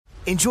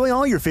Enjoy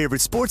all your favorite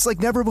sports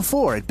like never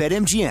before at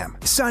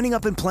BetMGM. Signing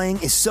up and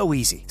playing is so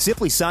easy.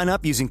 Simply sign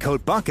up using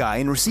code Buckeye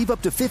and receive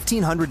up to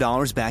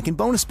 $1,500 back in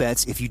bonus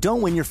bets if you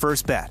don't win your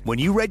first bet. When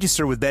you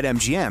register with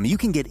BetMGM, you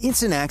can get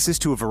instant access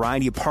to a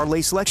variety of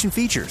parlay selection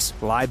features,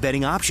 live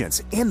betting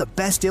options, and the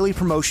best daily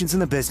promotions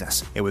in the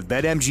business. And with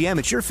BetMGM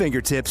at your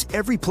fingertips,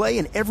 every play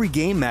and every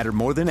game matter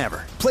more than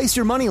ever. Place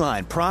your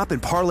moneyline, prop,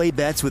 and parlay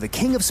bets with the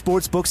king of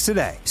sportsbooks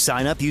today.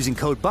 Sign up using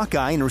code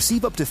Buckeye and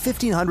receive up to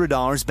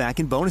 $1,500 back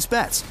in bonus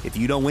bets if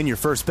you don't win your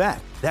first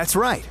bet. That's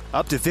right,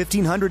 up to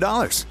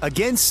 $1,500.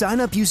 Again, sign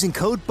up using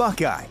code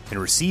Buckeye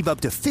and receive up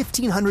to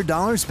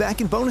 $1,500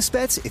 back in bonus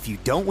bets if you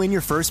don't win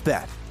your first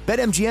bet.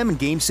 BetMGM and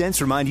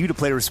GameSense remind you to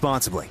play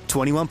responsibly.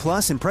 21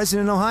 plus and present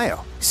in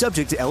Ohio.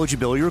 Subject to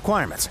eligibility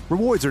requirements.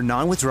 Rewards are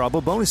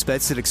non-withdrawable bonus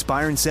bets that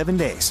expire in 7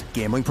 days.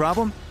 Gambling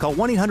problem? Call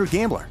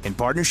 1-800-GAMBLER in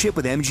partnership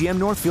with MGM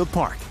Northfield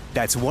Park.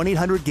 That's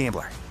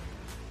 1-800-GAMBLER.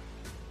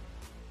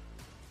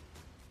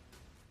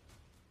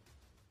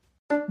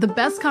 The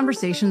best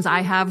conversations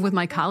I have with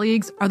my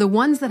colleagues are the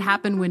ones that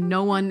happen when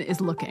no one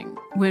is looking,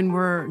 when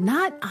we're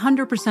not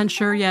 100%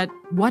 sure yet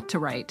what to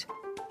write.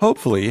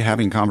 Hopefully,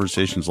 having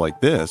conversations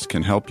like this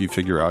can help you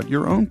figure out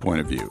your own point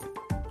of view.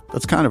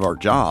 That's kind of our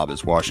job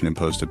as Washington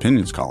Post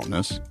opinions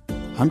columnists.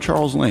 I'm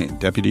Charles Lane,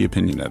 Deputy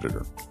Opinion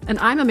Editor. And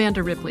I'm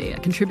Amanda Ripley, a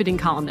contributing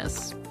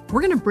columnist.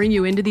 We're going to bring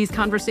you into these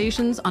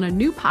conversations on a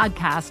new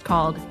podcast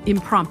called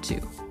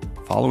Impromptu.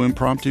 Follow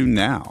Impromptu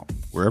now,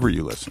 wherever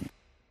you listen.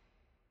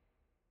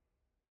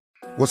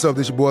 What's up,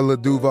 this your boy Lil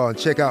Duval, and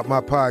check out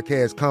my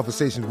podcast,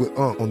 Conversations with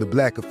Unc, on the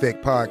Black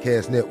Effect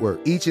Podcast Network.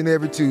 Each and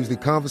every Tuesday,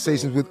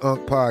 Conversations with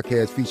Unc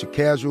podcast feature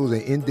casual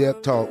and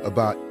in-depth talk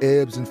about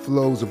ebbs and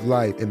flows of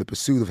life and the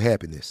pursuit of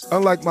happiness.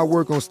 Unlike my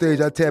work on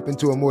stage, I tap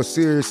into a more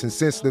serious and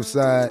sensitive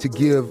side to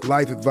give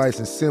life advice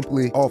and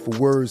simply offer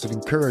words of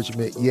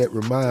encouragement, yet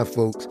remind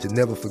folks to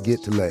never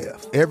forget to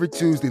laugh. Every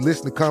Tuesday,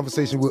 listen to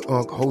Conversations with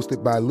Unc,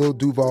 hosted by Lil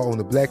Duval on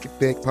the Black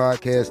Effect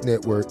Podcast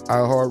Network,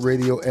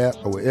 iHeartRadio app,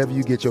 or wherever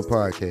you get your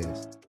podcasts.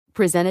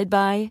 Presented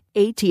by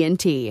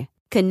AT&T.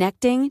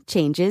 Connecting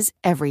changes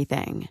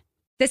everything.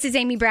 This is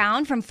Amy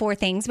Brown from 4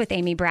 Things with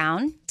Amy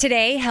Brown.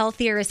 Today,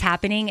 healthier is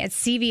happening at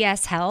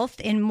CVS Health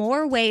in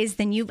more ways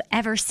than you've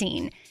ever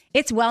seen.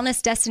 It's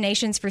wellness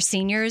destinations for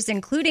seniors,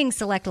 including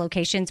select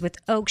locations with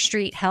Oak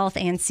Street Health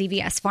and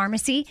CVS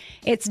Pharmacy.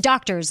 It's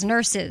doctors,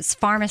 nurses,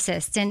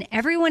 pharmacists, and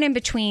everyone in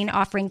between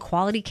offering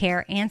quality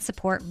care and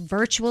support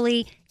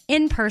virtually,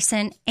 in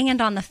person,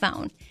 and on the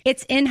phone.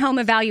 It's in-home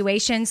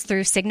evaluations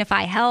through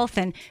Signify Health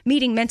and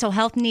meeting mental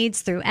health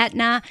needs through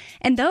Aetna.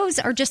 And those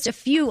are just a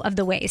few of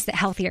the ways that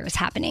healthier is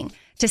happening.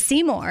 To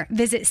see more,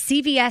 visit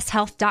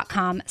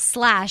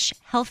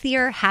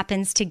cvshealth.com/healthier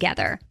happens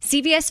together.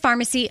 CVS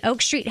Pharmacy,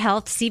 Oak Street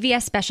Health,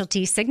 CVS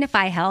Specialty,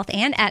 Signify Health,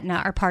 and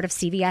Aetna are part of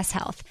CVS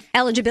Health.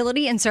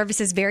 Eligibility and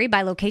services vary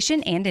by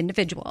location and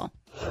individual.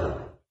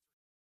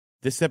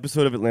 This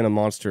episode of Atlanta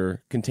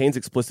Monster contains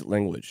explicit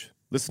language.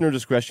 Listener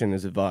discretion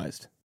is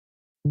advised.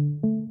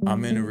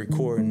 I'm in a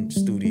recording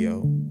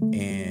studio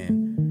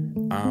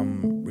and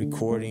I'm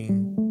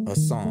recording a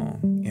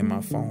song and my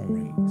phone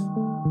rings.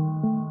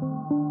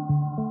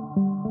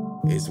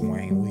 It's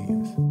Wayne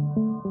Williams.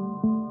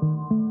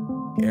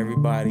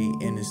 Everybody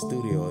in the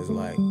studio is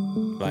like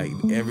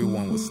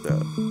everyone was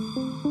stuck.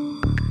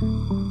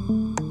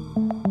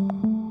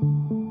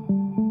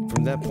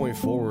 From that point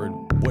forward,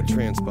 what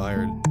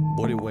transpired?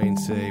 What did Wayne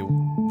say?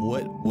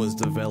 What was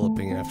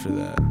developing after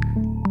that?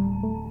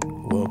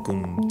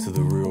 Welcome to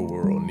the real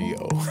world,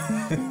 Neo.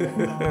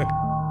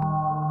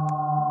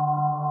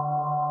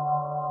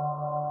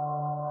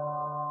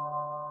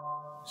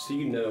 So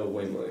you know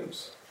Wayne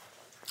Williams?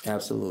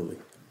 Absolutely.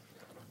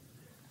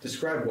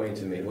 Describe Wayne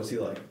to me. What's he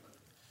like?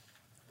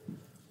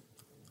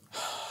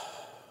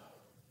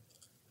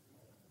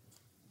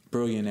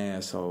 Brilliant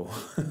asshole.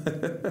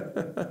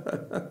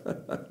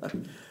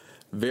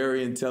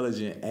 Very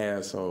intelligent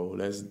asshole.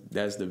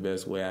 That's the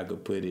best way I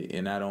could put it.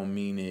 And I don't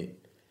mean it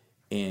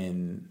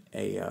in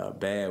a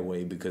bad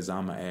way, because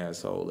I'm an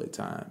asshole at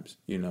times,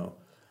 you know.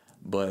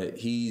 But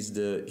he's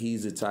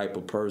the type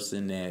of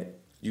person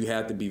that you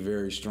have to be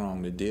very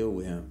strong to deal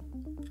with him,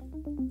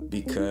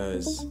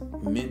 because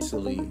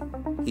mentally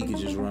he could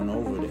just run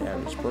over the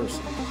average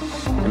person.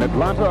 In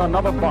Atlanta,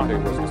 another body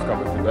was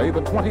discovered today,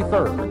 the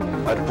 23rd.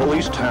 At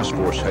Police Task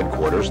Force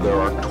headquarters, there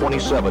are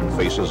 27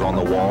 faces on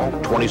the wall,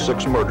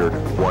 26 murdered,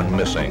 1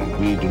 missing.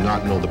 We do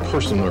not know the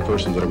person or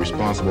persons that are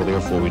responsible,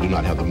 therefore we do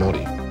not have the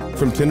motive.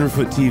 From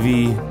Tenderfoot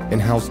TV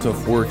and How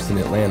Stuff Works in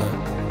Atlanta.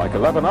 Like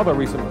 11 other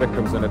recent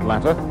victims in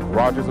Atlanta,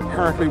 Rogers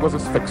apparently was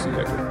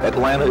asphyxiated.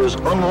 Atlanta is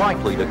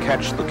unlikely to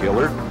catch the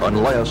killer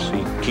unless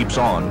he keeps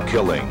on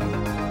killing.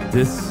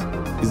 This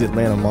is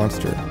Atlanta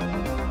Monster.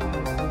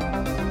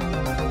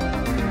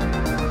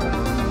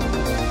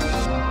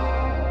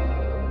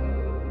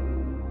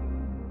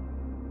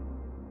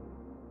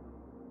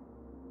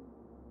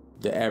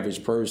 The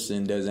average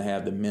person doesn't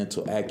have the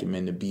mental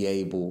acumen to be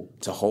able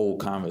to hold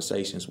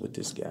conversations with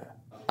this guy.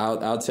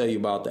 I'll tell you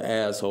about the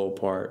asshole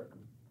part.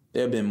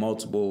 There have been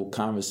multiple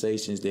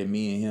conversations that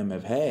me and him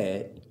have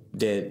had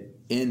that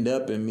end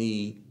up in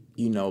me,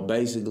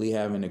 basically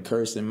having to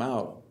curse him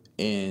out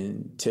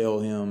and tell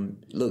him,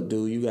 look,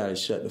 dude, you got to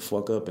shut the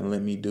fuck up and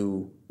let me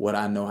do what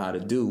I know how to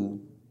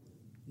do.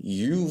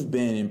 You've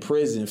been in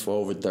prison for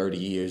over 30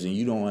 years and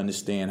you don't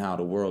understand how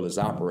the world is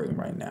operating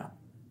right now.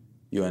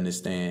 You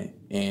understand?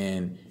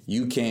 And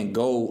you can't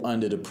go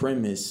under the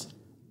premise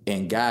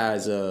and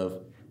guise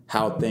of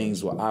how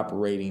things were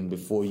operating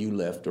before you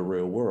left the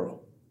real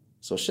world.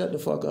 So shut the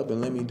fuck up and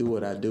let me do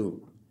what I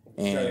do.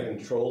 And trying to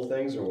control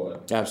things or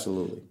what?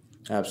 Absolutely.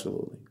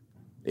 Absolutely.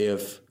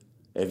 If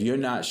you're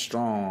not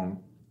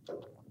strong,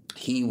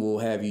 he will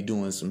have you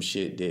doing some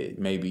shit that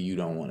maybe you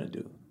don't want to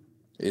do.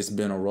 It's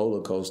been a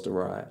roller coaster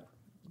ride.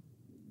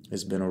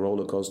 It's been a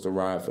roller coaster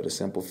ride for the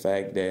simple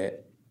fact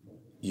that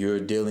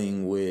you're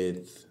dealing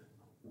with,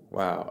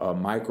 a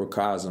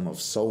microcosm of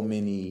so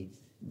many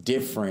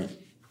different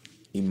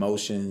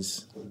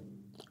emotions,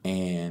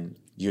 and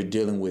you're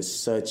dealing with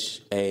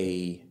such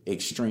a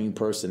extreme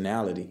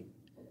personality.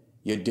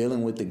 You're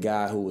dealing with the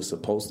guy who was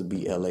supposed to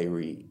be L.A.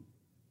 Reid.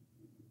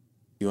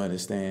 You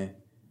understand?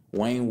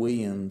 Wayne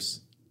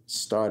Williams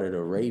started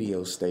a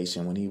radio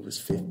station when he was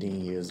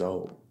 15 years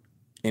old,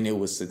 and it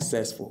was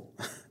successful.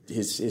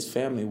 His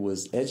family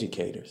was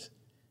educators,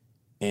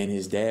 and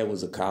his dad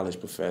was a college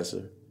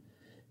professor.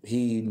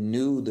 He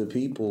knew the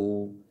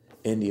people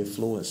in the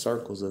affluent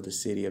circles of the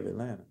city of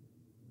Atlanta.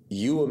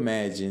 You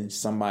imagine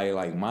somebody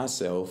like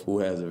myself who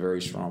has a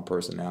very strong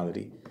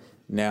personality.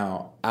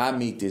 Now, I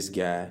meet this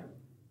guy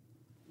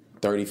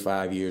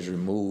 35 years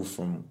removed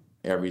from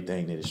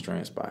everything that has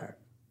transpired.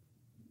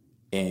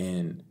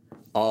 And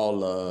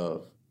all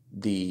of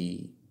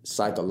the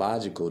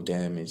psychological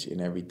damage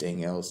and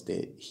everything else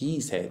that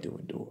he's had to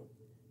endure.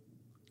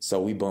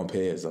 So we bump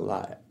heads a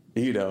lot,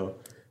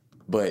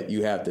 But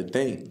you have to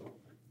think,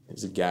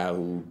 it's a guy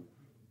who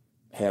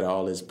had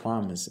all his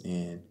promise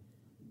and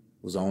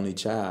was the only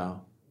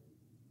child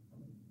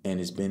and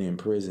has been in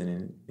prison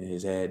and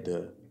has had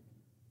to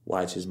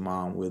watch his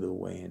mom wither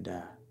away and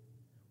die.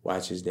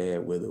 Watch his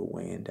dad wither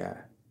away and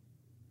die.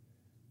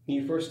 When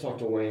you first talked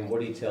to Wayne, what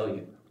did he tell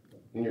you?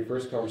 In your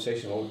first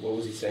conversation, what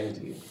was he saying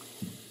to you?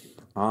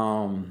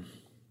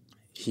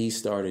 He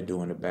started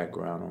doing the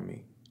background on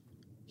me.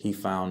 He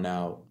found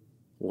out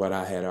what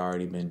I had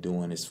already been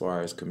doing as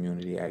far as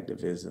community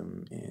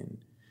activism and,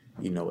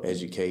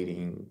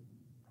 educating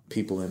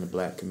people in the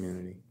black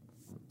community.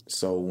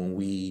 So when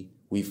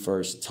we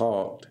first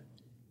talked,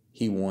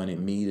 he wanted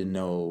me to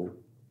know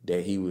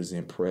that he was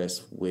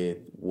impressed with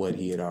what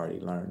he had already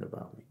learned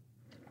about me.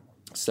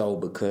 So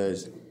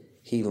because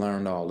he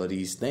learned all of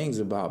these things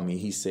about me,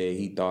 he said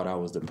he thought I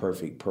was the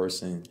perfect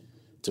person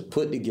to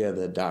put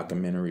together a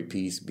documentary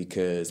piece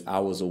because I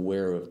was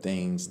aware of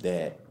things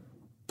that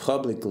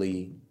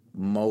publicly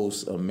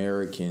most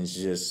Americans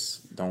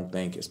just don't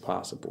think is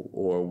possible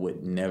or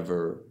would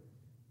never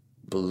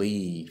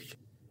believe.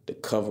 The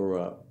cover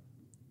up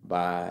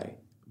by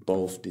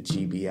both the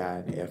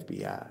GBI and the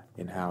FBI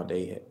and how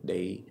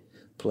they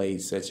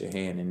played such a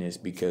hand in this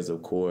because,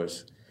 of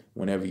course,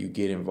 whenever you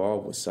get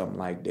involved with something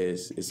like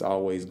this, it's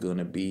always going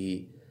to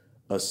be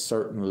a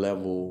certain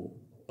level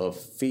of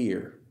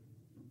fear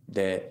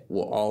that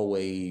will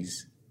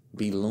always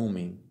be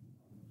looming.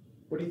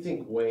 What do you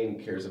think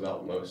Wayne cares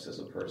about most as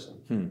a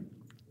person?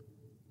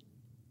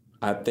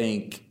 I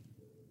think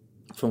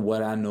from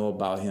what I know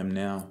about him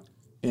now,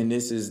 and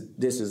this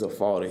is a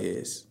fault of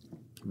his,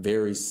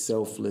 very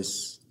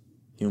selfless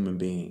human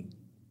being.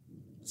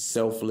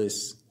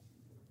 Selfless,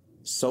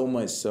 so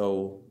much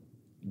so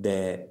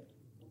that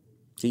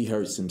he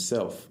hurts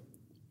himself.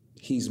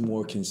 He's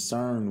more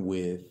concerned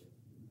with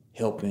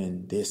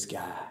helping this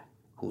guy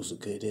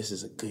this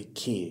is a good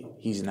kid.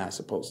 He's not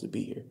supposed to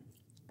be here.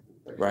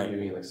 Right? You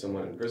mean like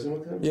someone in prison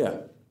with him?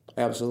 Yeah,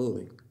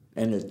 absolutely.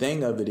 And the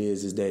thing of it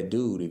is that,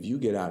 dude, if you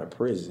get out of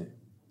prison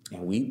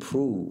and we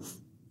prove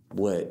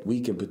what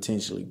we can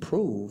potentially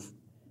prove,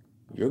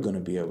 you're going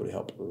to be able to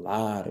help a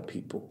lot of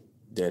people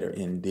that are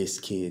in this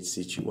kid's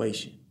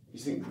situation. You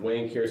think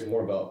Wayne cares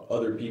more about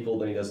other people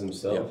than he does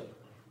himself?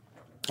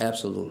 Yeah.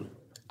 Absolutely.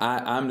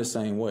 I'm the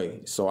same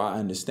way, so I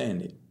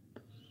understand it.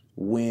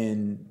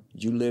 When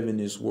you live in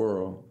this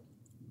world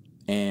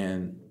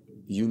and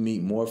you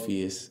meet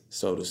Morpheus,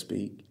 so to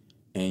speak,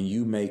 and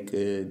you make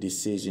a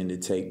decision to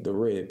take the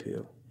red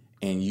pill,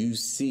 and you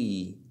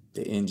see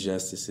the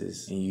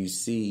injustices, and you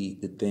see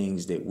the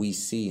things that we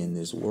see in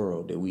this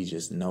world that we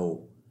just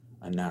know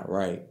are not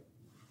right,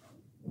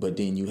 but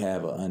then you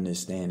have an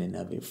understanding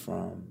of it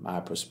from my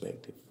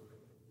perspective,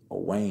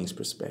 or Wayne's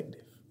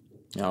perspective.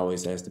 It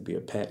always has to be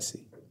a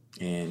patsy.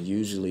 And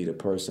usually the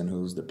person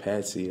who's the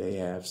patsy, they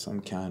have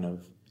some kind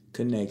of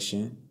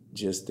connection,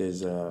 just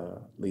as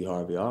Lee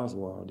Harvey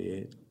Oswald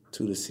did,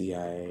 to the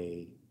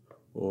CIA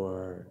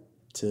or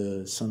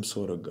to some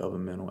sort of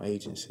governmental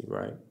agency,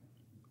 right?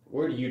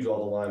 Where do you draw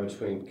the line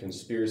between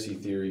conspiracy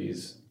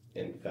theories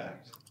and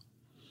fact?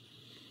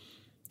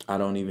 I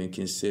don't even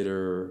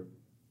consider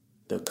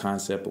the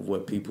concept of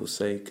what people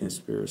say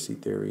conspiracy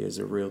theory as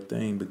a real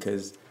thing,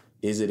 because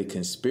is it a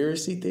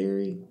conspiracy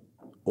theory,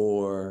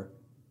 or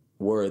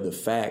were the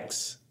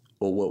facts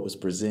or what was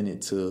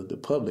presented to the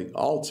public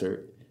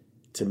altered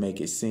to make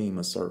it seem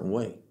a certain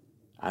way.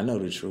 I know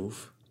the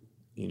truth.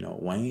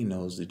 Wayne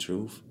knows the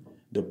truth.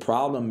 The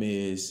problem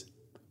is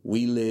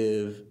we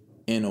live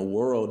in a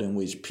world in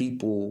which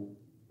people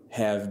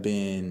have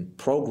been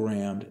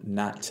programmed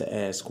not to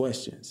ask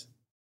questions.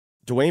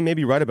 Dwayne may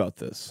be right about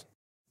this.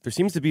 There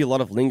seems to be a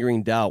lot of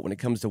lingering doubt when it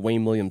comes to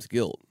Wayne Williams'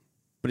 guilt,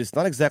 but it's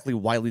not exactly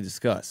widely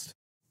discussed.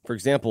 For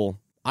example,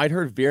 I'd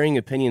heard varying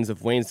opinions of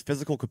Wayne's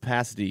physical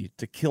capacity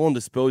to kill and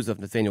dispose of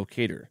Nathaniel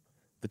Cater.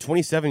 The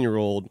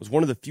 27-year-old was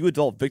one of the few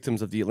adult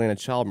victims of the Atlanta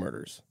child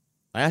murders.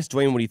 I asked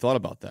Dwayne what he thought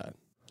about that.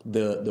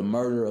 The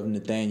murder of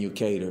Nathaniel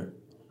Cater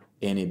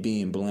and it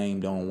being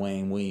blamed on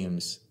Wayne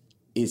Williams,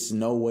 it's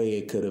no way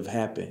it could have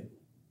happened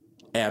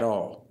at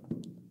all.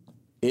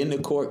 In the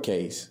court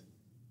case,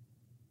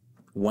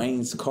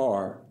 Wayne's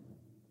car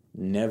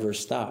never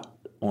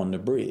stopped on the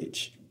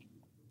bridge.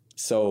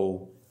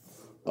 So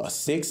a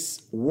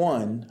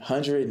 6'1",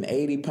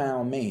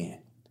 180-pound man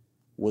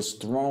was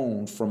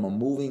thrown from a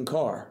moving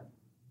car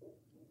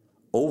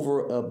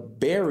over a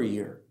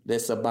barrier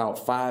that's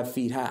about 5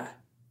 feet high.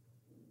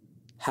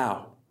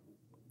 How?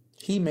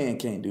 He-Man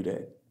can't do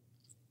that.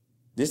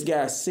 This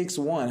guy's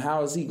 6'1",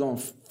 how is he going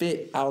to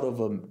fit out of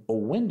a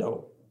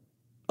window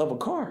of a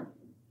car?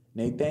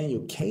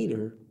 Nathaniel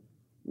Cater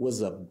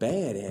was a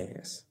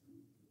badass.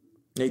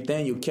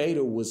 Nathaniel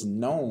Cater was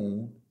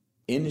known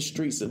in the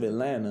streets of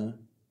Atlanta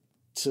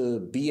to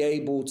be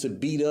able to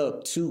beat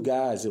up 2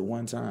 guys at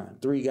one time,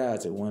 3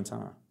 guys at one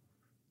time.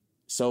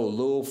 So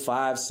little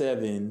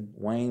 5'7"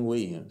 Wayne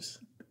Williams,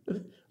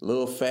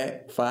 little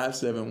fat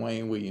 5'7"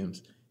 Wayne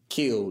Williams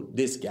killed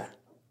this guy.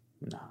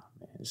 Nah,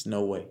 man, there's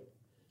no way.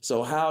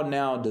 So how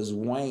now does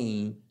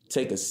Wayne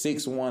take a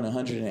 6'1",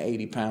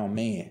 180-pound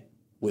man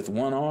with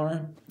one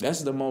arm?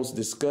 That's the most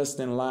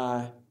disgusting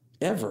lie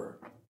ever.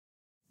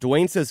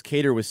 Dwayne says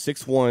Cater was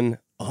 6'1",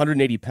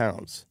 180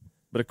 pounds,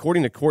 but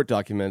according to court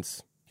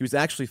documents, he was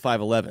actually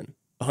 5'11",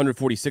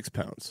 146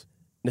 pounds.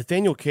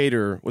 Nathaniel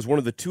Cater was one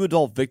of the 2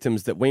 adult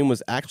victims that Wayne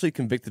was actually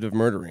convicted of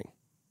murdering.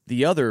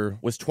 The other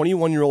was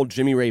 21-year-old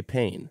Jimmy Ray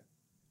Payne.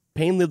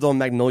 Payne lived on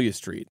Magnolia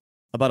Street,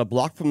 about a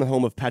block from the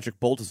home of Patrick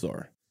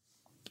Baltazar.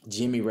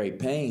 Jimmy Ray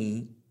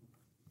Payne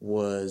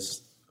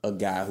was a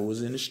guy who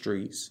was in the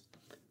streets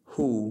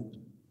who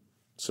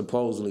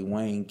supposedly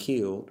Wayne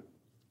killed.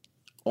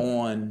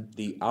 On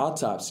the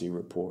autopsy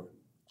report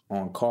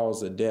on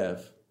cause of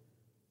death,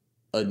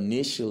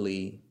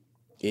 initially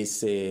it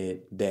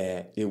said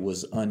that it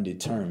was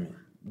undetermined.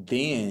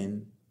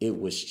 Then it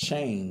was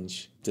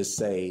changed to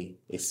say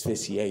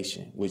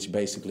asphyxiation, which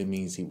basically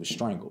means he was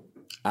strangled.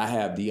 I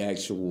have the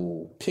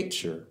actual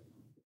picture.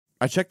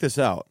 I checked this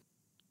out.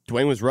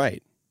 Dwayne was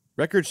right.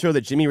 Records show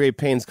that Jimmy Ray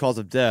Payne's cause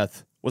of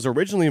death was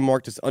originally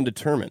marked as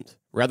undetermined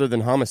rather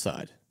than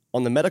homicide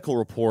on the medical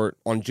report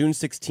on June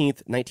 16,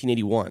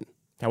 1981.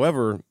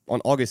 However,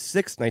 on August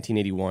 6,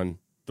 1981,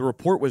 the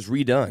report was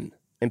redone,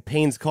 and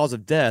Payne's cause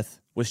of death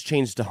was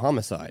changed to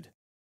homicide.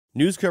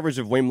 News coverage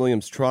of Wayne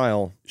Williams'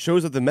 trial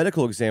shows that the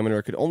medical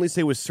examiner could only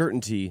say with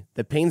certainty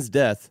that Payne's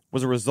death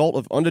was a result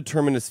of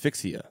undetermined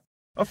asphyxia.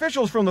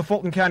 Officials from the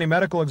Fulton County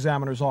Medical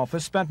Examiner's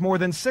Office spent more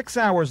than 6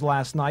 hours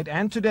last night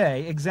and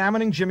today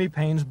examining Jimmy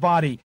Payne's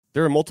body.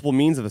 There are multiple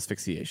means of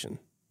asphyxiation,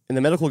 and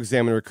the medical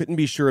examiner couldn't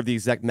be sure of the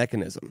exact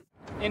mechanism.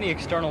 Any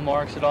external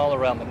marks at all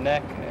around the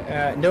neck?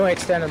 No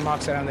external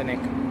marks around the neck.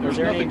 There's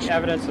nothing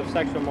evidence of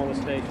sexual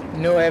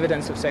molestation? No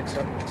evidence of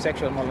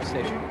sexual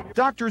molestation.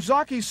 Dr.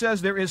 Zaki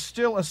says there is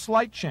still a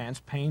slight chance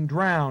Payne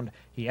drowned.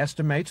 He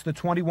estimates the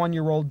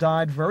 21-year-old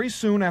died very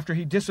soon after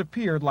he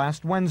disappeared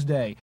last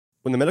Wednesday.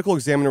 When the medical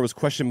examiner was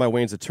questioned by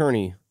Wayne's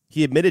attorney,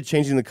 he admitted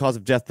changing the cause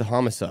of death to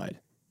homicide.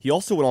 He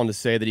also went on to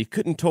say that he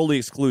couldn't totally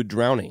exclude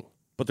drowning,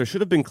 but there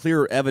should have been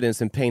clearer evidence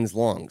in Payne's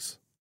lungs.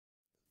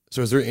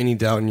 So is there any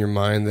doubt in your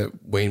mind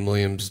that Wayne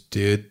Williams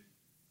did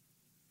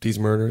these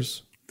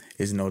murders?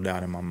 There's no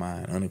doubt in my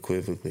mind.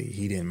 Unequivocally,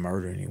 he didn't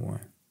murder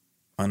anyone.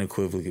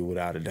 Unequivocally,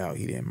 without a doubt,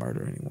 he didn't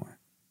murder anyone.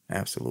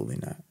 Absolutely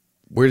not.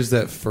 Where does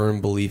that firm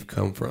belief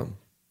come from?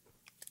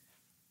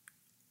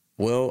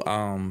 Well,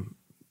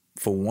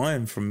 for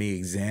one, for me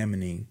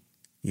examining,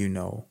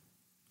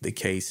 the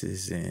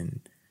cases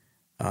and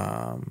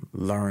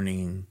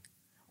learning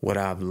what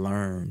I've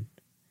learned,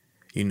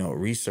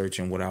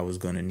 researching what I was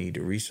going to need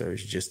to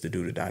research just to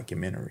do the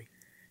documentary,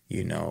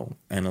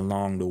 and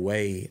along the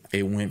way,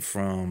 it went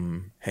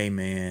from, hey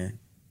man,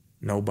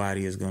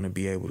 nobody is going to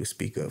be able to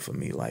speak up for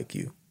me like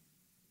you.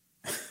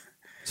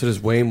 So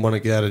does Wayne want to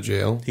get out of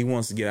jail? He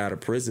wants to get out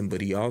of prison,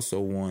 but he also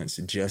wants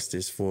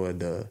justice for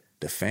the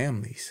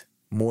families.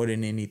 More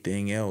than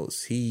anything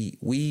else,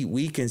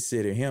 we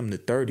consider him the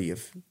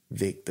 30th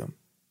victim.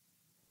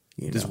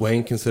 Does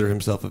Wayne consider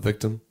himself a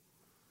victim?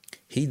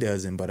 He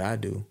doesn't, but I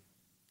do.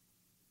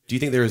 Do you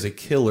think there is a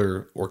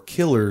killer or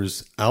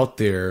killers out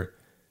there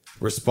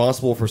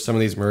responsible for some of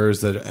these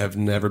murders that have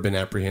never been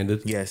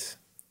apprehended? Yes.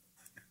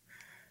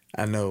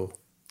 I know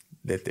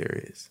that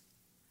there is.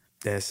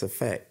 That's a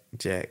fact,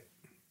 Jack.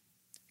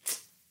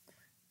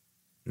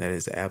 That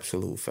is an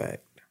absolute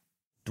fact.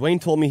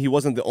 Dwayne told me he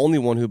wasn't the only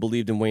one who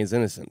believed in Wayne's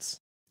innocence.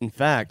 In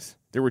fact,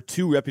 there were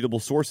two reputable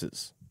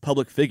sources,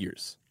 public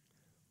figures.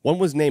 One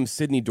was named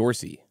Sidney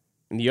Dorsey,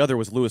 and the other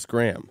was Louis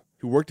Graham,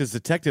 who worked as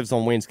detectives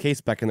on Wayne's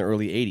case back in the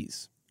early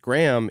 80s.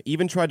 Graham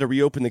even tried to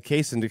reopen the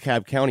case in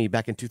DeKalb County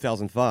back in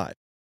 2005.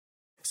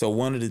 So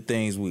one of the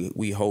things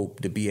we hope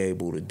to be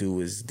able to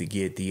do is to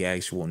get the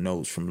actual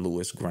notes from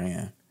Louis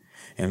Graham.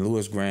 And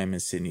Louis Graham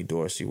and Sidney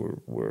Dorsey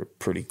were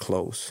pretty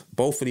close.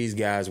 Both of these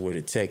guys were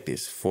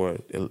detectives for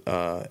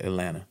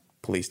Atlanta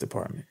Police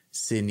Department.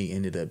 Sidney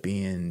ended up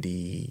being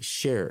the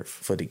sheriff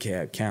for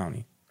DeKalb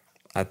County.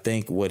 I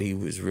think what he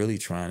was really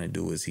trying to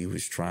do is he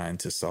was trying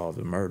to solve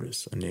the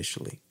murders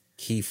initially.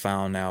 He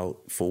found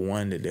out, for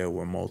one, that there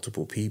were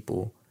multiple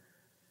people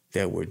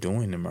that were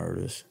doing the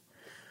murders.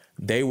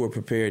 They were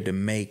prepared to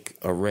make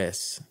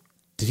arrests.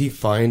 Did he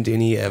find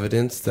any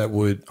evidence that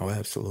would... Oh,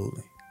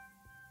 absolutely.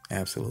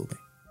 Absolutely.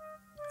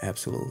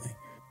 Absolutely.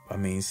 I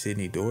mean,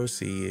 Sidney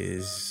Dorsey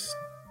is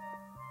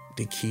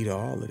the key to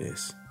all of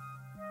this.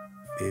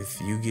 If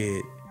you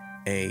get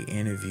an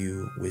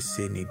interview with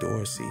Sidney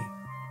Dorsey,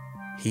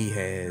 he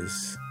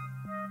has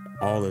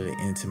all of the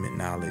intimate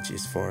knowledge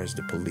as far as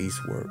the police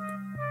work.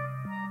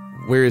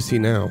 Where is he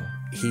now?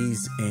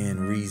 He's in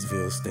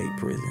Reedsville State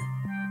Prison,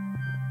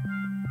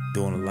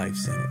 doing a life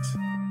sentence.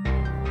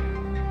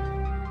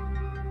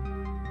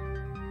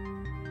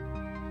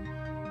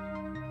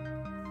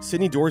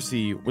 Sidney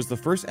Dorsey was the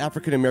first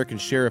African-American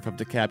sheriff of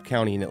DeKalb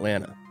County in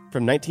Atlanta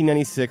from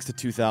 1996 to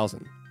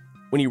 2000.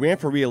 When he ran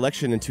for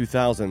re-election in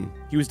 2000,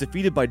 he was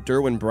defeated by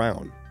Derwin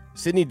Brown.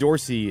 Sidney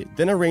Dorsey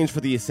then arranged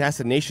for the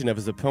assassination of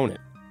his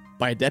opponent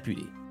by a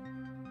deputy.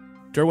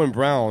 Derwin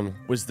Brown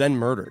was then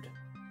murdered,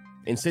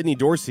 and Sidney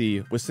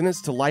Dorsey was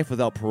sentenced to life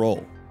without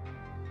parole.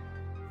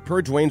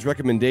 Per Dwayne's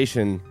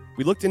recommendation,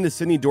 we looked into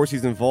Sidney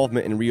Dorsey's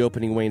involvement in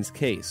reopening Wayne's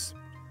case.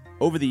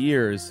 Over the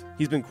years,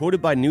 he's been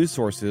quoted by news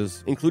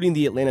sources, including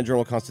the Atlanta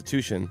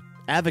Journal-Constitution,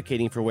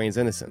 advocating for Wayne's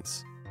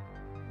innocence.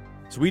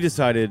 So we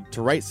decided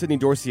to write Sidney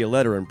Dorsey a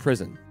letter in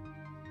prison.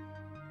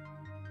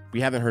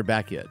 We haven't heard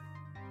back yet.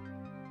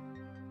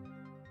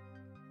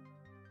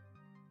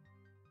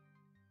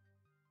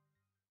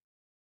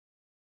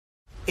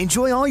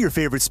 Enjoy all your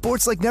favorite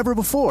sports like never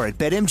before at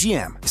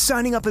BetMGM.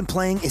 Signing up and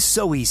playing is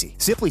so easy.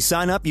 Simply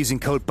sign up using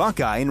code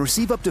Buckeye and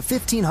receive up to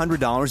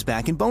 $1,500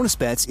 back in bonus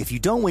bets if you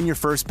don't win your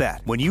first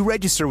bet. When you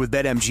register with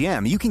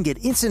BetMGM, you can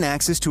get instant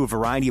access to a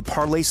variety of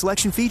parlay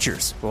selection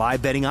features,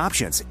 live betting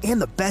options, and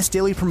the best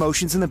daily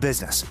promotions in the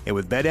business. And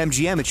with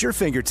BetMGM at your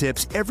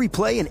fingertips, every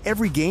play and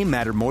every game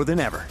matter more than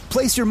ever.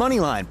 Place your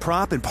moneyline,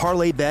 prop, and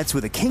parlay bets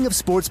with the king of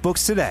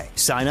sportsbooks today.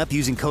 Sign up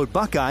using code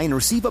Buckeye and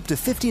receive up to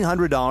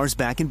 $1,500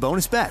 back in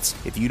bonus bets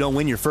if you don't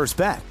win your first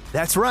bet.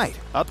 That's right,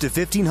 up to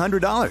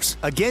 $1,500.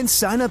 Again,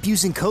 sign up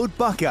using code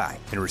Buckeye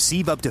and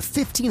receive up to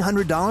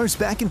 $1,500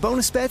 back in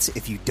bonus bets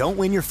if you don't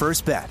win your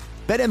first bet.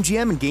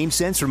 BetMGM and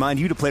GameSense remind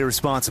you to play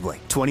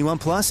responsibly. 21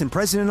 plus and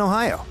present in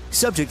Ohio.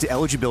 Subject to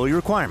eligibility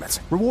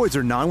requirements. Rewards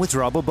are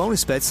non-withdrawable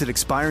bonus bets that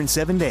expire in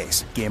 7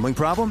 days. Gambling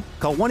problem?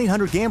 Call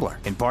 1-800-GAMBLER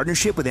in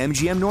partnership with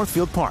MGM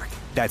Northfield Park.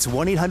 That's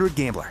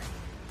 1-800-GAMBLER.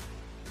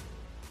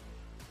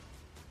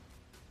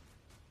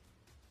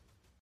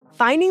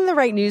 Finding the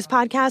right news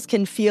podcast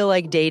can feel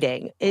like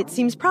dating. It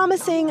seems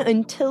promising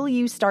until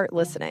you start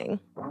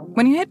listening.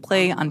 When you hit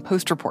play on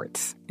Post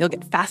Reports, you'll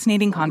get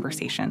fascinating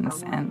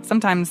conversations and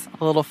sometimes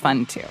a little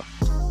fun, too.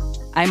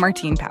 I'm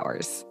Martine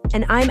Powers.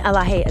 And I'm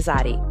Elahe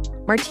Azadi.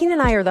 Martine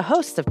and I are the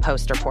hosts of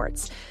Post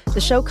Reports.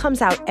 The show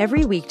comes out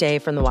every weekday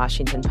from the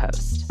Washington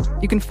Post.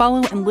 You can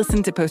follow and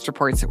listen to Post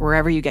Reports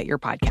wherever you get your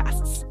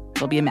podcasts.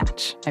 It'll be a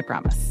match, I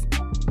promise.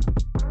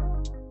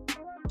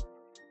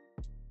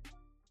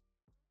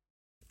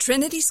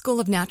 Trinity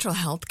School of Natural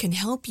Health can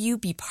help you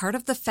be part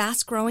of the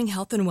fast-growing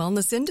health and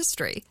wellness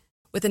industry.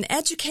 With an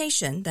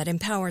education that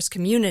empowers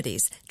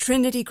communities,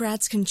 Trinity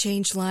grads can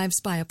change lives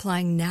by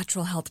applying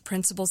natural health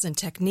principles and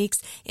techniques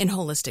in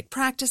holistic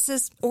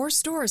practices or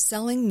stores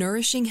selling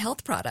nourishing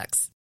health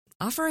products.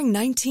 Offering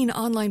 19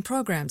 online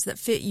programs that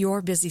fit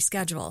your busy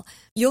schedule,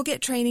 you'll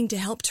get training to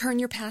help turn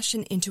your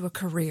passion into a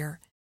career.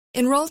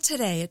 Enroll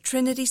today at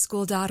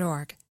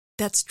trinityschool.org.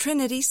 That's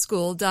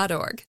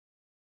trinityschool.org.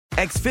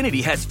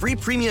 Xfinity has free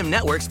premium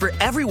networks for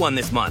everyone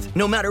this month,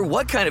 no matter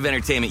what kind of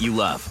entertainment you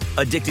love.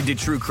 Addicted to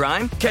true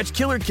crime? Catch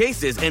killer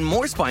cases and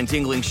more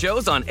spine-tingling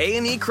shows on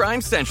A&E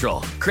Crime Central.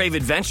 Crave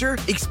adventure?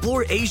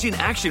 Explore Asian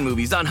action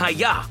movies on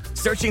Hi-Ya.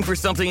 Searching for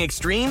something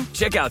extreme?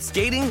 Check out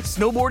skating,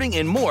 snowboarding,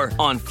 and more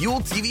on Fuel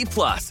TV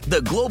Plus,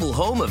 the global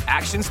home of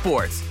action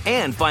sports.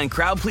 And find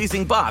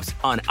crowd-pleasing bops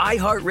on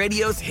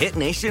iHeartRadio's Hit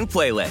Nation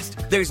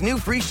playlist. There's new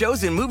free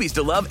shows and movies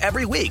to love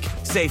every week.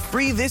 Say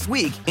free this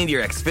week in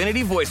your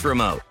Xfinity voice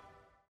remote.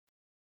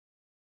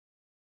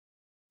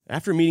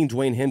 After meeting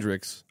Dwayne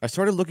Hendricks, I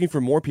started looking for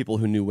more people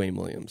who knew Wayne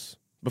Williams,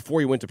 before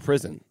he went to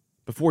prison,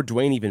 before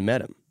Dwayne even met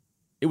him.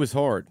 It was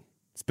hard.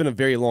 It's been a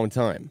very long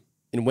time,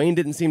 and Wayne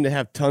didn't seem to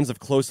have tons of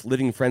close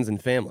living friends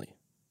and family.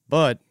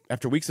 But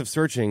after weeks of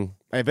searching,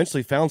 I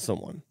eventually found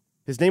someone.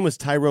 His name was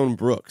Tyrone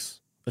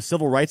Brooks, a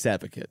civil rights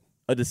advocate,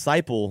 a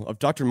disciple of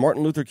Dr.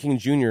 Martin Luther King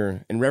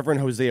Jr. and Reverend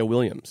Hosea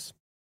Williams.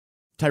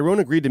 Tyrone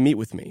agreed to meet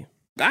with me.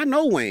 I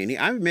know Wayne.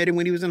 I met him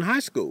when he was in high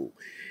school.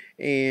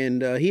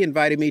 And he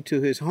invited me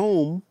to his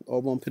home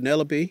over on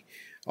Penelope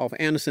off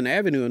Anderson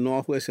Avenue in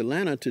Northwest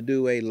Atlanta to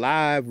do a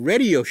live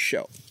radio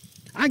show.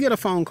 I get a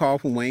phone call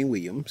from Wayne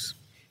Williams.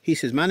 He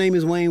says, "My name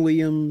is Wayne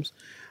Williams.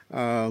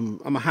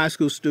 I'm a high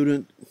school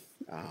student.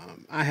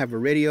 I have a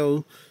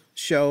radio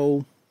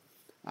show.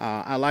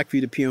 I'd like for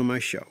you to appear on my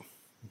show."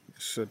 I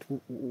said,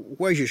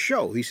 "Where's your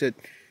show?" He said,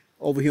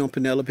 "Over here on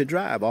Penelope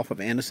Drive off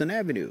of Anderson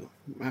Avenue."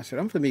 I said,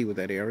 "I'm familiar with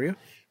that area."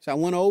 So I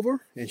went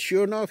over, and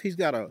sure enough, he's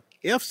got a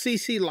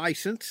FCC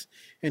license,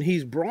 and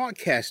he's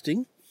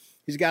broadcasting.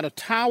 He's got a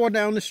tower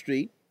down the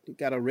street. He's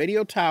got a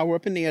radio tower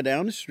up in the air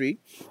down the street.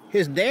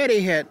 His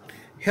daddy had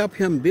helped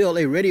him build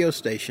a radio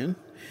station.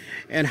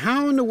 And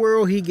how in the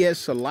world he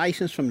gets a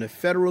license from the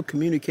Federal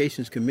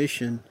Communications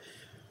Commission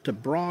to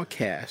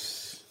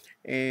broadcast?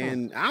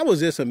 And I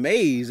was just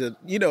amazed that,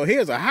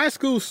 here's a high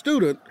school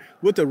student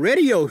with a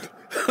radio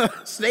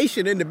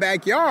station in the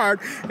backyard,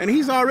 and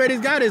he's already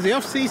got his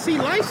FCC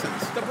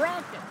license to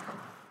broadcast.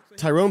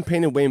 Tyrone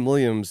painted Wayne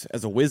Williams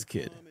as a whiz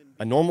kid,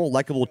 a normal,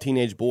 likable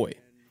teenage boy.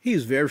 He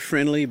was very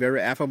friendly,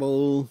 very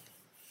affable,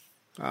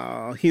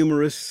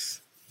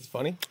 humorous. He's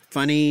funny?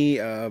 Funny,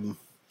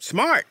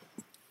 smart.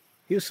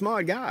 He was a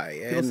smart guy.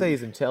 People say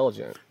he's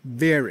intelligent.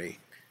 Very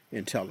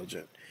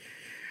intelligent.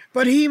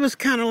 But he was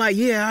kind of like,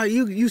 yeah,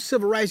 you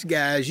civil rights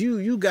guys,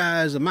 you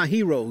guys are my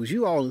heroes.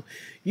 You all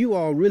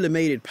really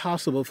made it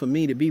possible for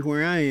me to be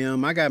where I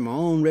am. I got my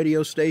own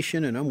radio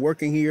station, and I'm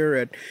working here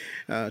at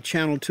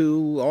Channel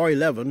 2 or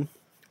 11,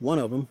 one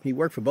of them. He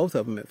worked for both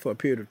of them for a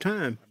period of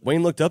time.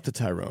 Wayne looked up to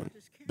Tyrone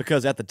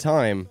because at the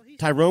time,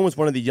 Tyrone was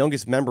one of the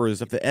youngest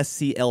members of the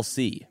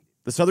SCLC,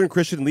 the Southern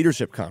Christian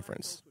Leadership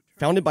Conference,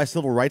 founded by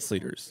civil rights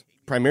leaders,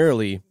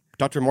 primarily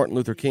Dr. Martin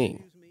Luther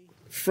King.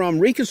 From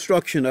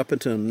Reconstruction up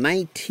until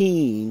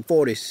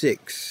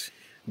 1946,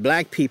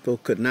 black people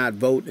could not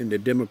vote in the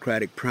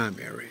Democratic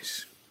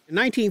primaries. In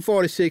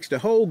 1946, the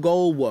whole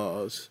goal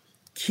was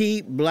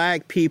keep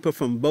black people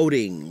from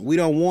voting. We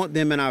don't want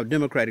them in our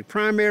Democratic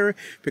primary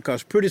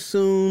because pretty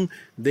soon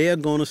they're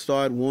going to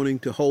start wanting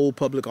to hold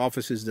public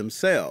offices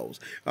themselves.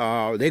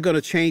 They're going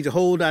to change the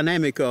whole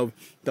dynamic of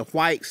the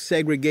white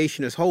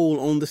segregationist hold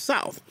on the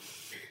South.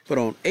 But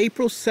on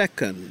April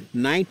 2nd,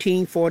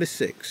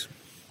 1946,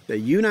 the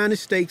United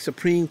States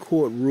Supreme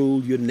Court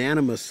ruled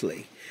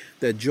unanimously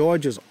that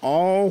Georgia's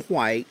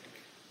all-white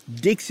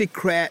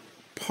Dixiecrat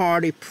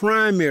Party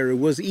primary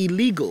was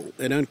illegal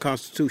and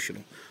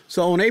unconstitutional.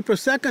 So on April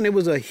 2nd, it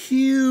was a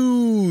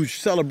huge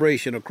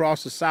celebration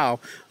across the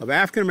South of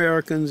African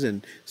Americans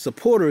and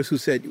supporters who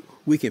said,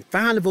 we can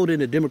finally vote in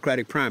the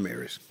Democratic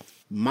primaries.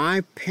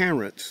 My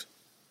parents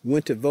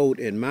went to vote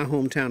in my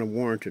hometown of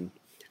Warrenton.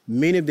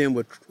 Many of them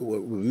were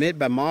met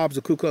by mobs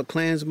of Ku Klux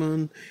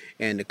Klansmen,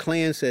 and the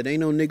Klan said,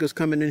 ain't no niggas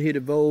coming in here to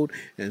vote.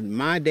 And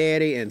my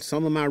daddy and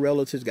some of my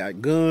relatives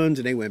got guns,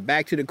 and they went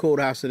back to the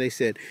courthouse, and they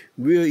said,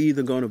 we're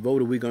either going to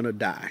vote or we're going to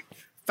die.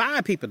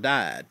 5 people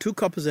died, 2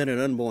 couples and an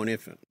unborn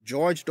infant.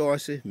 George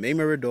Dorsey,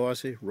 Mamie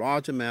Dorsey,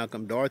 Roger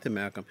Malcolm, Dorothy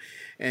Malcolm,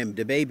 and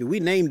the baby. We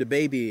named the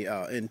baby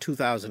in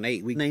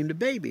 2008. We named the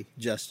baby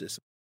Justice.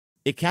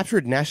 It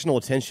captured national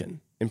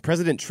attention, and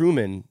President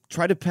Truman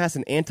tried to pass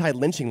an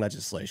anti-lynching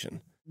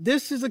legislation.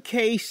 This is a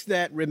case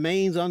that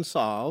remains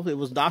unsolved. It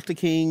was Dr.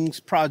 King's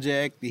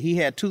project. He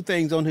had 2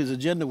 things on his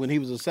agenda when he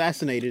was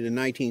assassinated in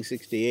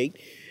 1968.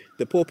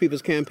 The Poor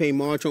People's Campaign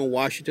March on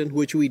Washington,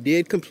 which we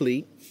did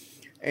complete,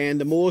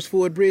 and the Moores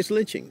Ford Bridge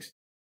lynchings.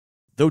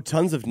 Though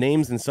tons of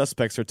names and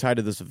suspects are tied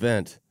to this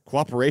event,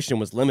 cooperation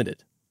was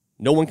limited.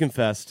 No one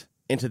confessed,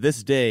 and to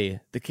this day,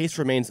 the case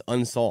remains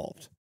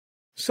unsolved.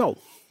 So,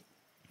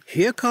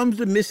 here comes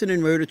the missing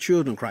and murdered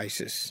children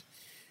crisis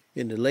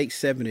in the late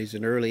 70s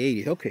and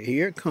early 80s. Okay,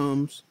 here it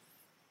comes.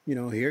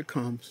 Here it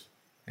comes.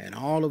 And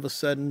all of a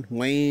sudden,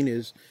 Wayne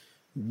is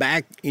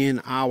back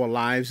in our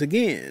lives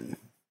again.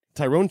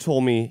 Tyrone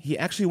told me he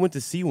actually went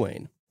to see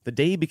Wayne the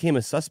day he became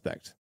a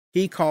suspect.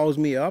 He calls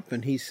me up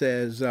and he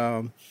says,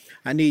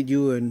 I need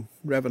you and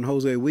Reverend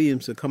Hosea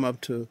Williams to come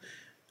up to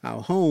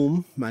our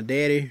home. My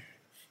daddy,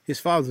 his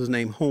father was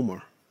named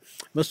Homer.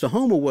 Mr.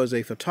 Homer was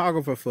a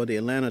photographer for the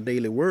Atlanta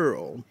Daily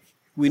World.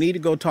 We need to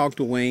go talk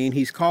to Wayne.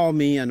 He's called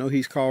me. I know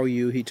he's called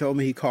you. He told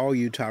me he called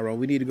you, Tyrone.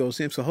 We need to go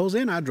see him. So Jose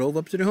and I drove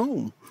up to the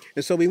home.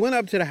 And so we went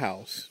up to the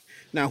house.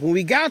 Now, when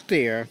we got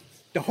there,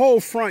 the whole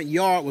front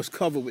yard was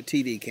covered with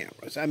TV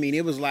cameras. I mean,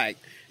 it was like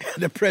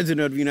the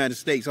President of the United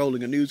States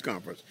holding a news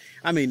conference.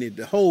 I mean,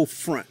 the whole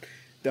front,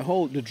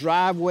 the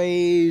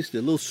driveways,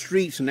 the little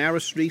streets, narrow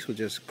streets were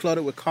just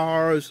cluttered with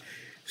cars.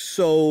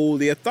 So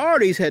the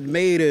authorities had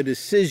made a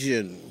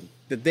decision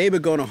that they were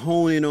going to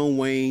hone in on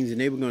Wayne's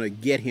and they were going to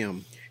get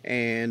him.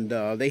 And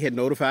they had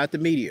notified the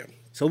media.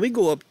 So we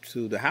go up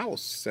to the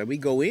house and we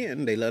go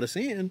in, they let us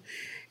in.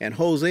 And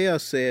Hosea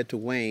said to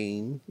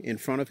Wayne in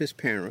front of his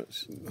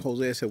parents,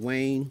 Hosea said,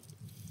 Wayne,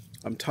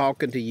 I'm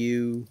talking to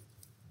you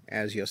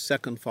as your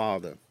second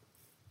father.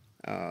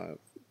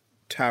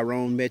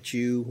 Tyrone met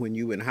you when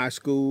you were in high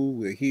school.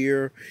 We're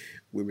here.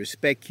 We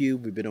respect you.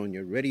 We've been on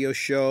your radio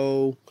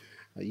show.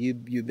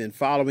 You've been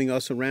following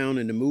us around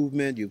in the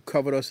movement. You've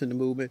covered us in the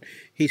movement.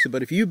 He said,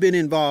 but if you've been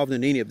involved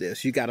in any of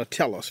this, you got to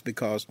tell us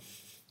because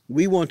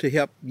we want to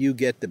help you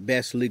get the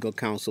best legal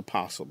counsel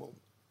possible.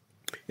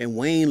 And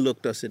Wayne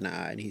looked us in the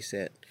eye and he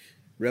said,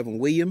 Reverend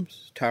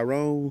Williams,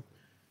 Tyrone,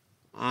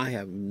 I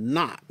have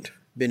not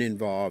been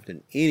involved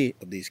in any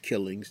of these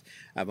killings.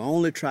 I've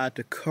only tried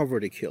to cover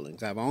the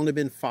killings. I've only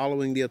been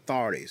following the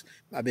authorities.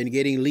 I've been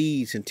getting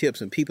leads and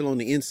tips, and people on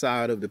the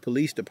inside of the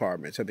police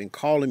departments have been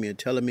calling me and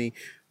telling me,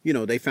 you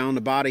know, they found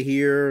the body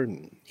here,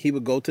 and he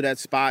would go to that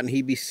spot and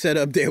he'd be set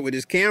up there with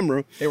his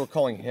camera. They were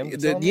calling him?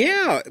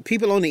 Yeah,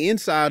 people on the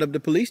inside of the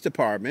police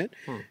department.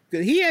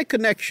 He had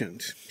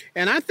connections.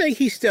 And I think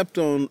he stepped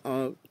on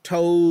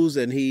toes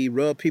and he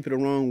rubbed people the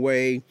wrong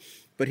way.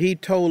 But he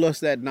told us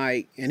that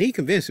night, and he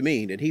convinced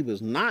me that he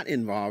was not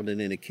involved in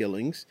any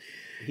killings.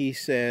 He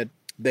said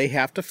they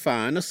have to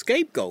find a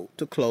scapegoat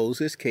to close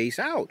his case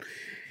out.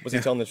 Was he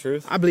telling the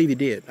truth? I believe he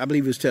did. I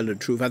believe he was telling the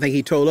truth. I think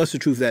he told us the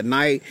truth that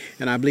night,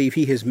 and I believe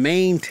he has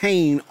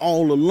maintained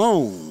all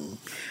along.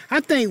 I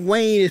think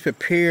Wayne is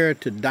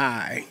prepared to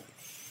die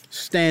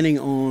standing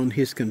on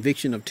his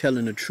conviction of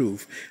telling the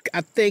truth. I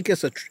think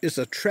it's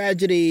a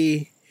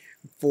tragedy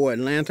for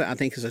Atlanta. I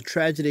think it's a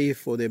tragedy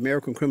for the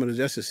American criminal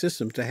justice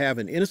system to have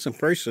an innocent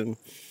person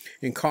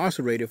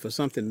incarcerated for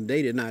something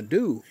they did not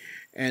do.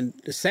 And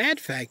the sad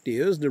fact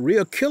is the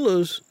real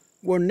killers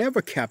were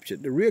never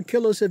captured. The real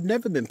killers have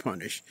never been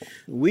punished.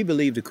 We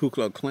believe the Ku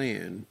Klux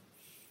Klan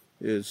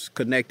is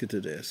connected to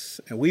this.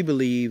 And we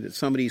believe that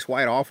some of these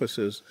white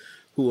officers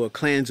who are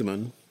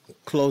Klansmen,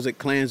 closet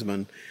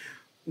Klansmen,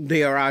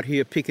 they are out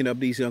here picking up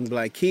these young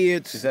black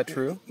kids. Is that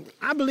true?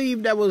 I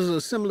believe there was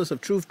a semblance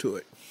of truth to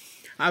it.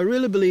 I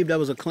really believe there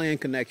was a Klan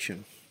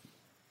connection.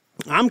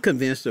 I'm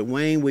convinced that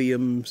Wayne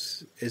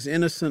Williams is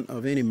innocent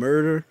of any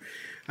murder.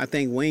 I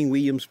think Wayne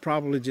Williams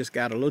probably just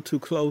got a little too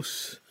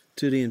close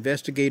to the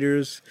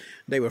investigators.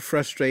 They were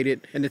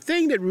frustrated. And the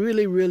thing that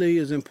really, really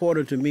is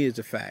important to me is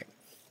the fact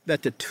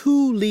that the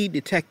two lead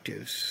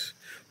detectives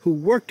who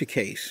worked the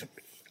case,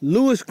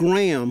 Louis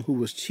Graham, who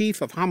was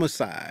chief of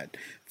homicide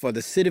for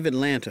the city of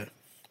Atlanta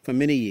for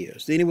many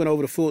years. Then he went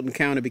over to Fulton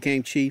County,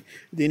 became chief.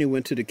 Then he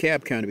went to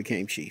DeKalb County,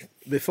 became chief.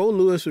 Before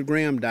Louis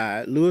Graham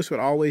died, Louis would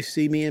always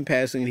see me in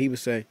passing, and he would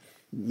say,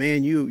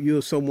 man,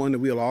 you're someone that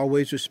we'll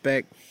always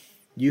respect.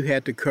 You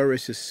had the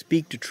courage to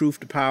speak the truth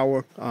to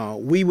power.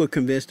 We were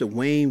convinced that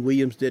Wayne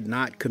Williams did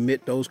not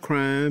commit those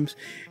crimes.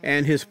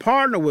 And his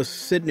partner was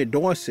Sidney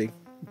Dorsey,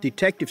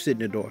 Detective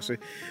Sidney Dorsey,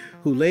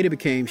 who later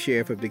became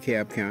sheriff of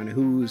DeKalb County,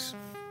 who's,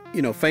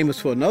 famous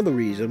for another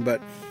reason.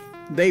 But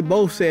they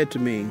both said to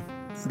me,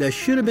 there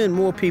should have been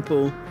more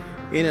people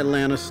in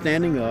Atlanta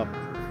standing up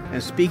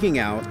and speaking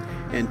out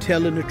and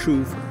telling the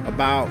truth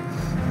about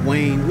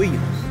Wayne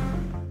Williams.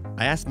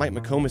 I asked Mike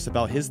McComas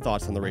about his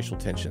thoughts on the racial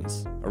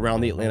tensions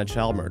around the Atlanta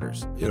child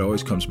murders. It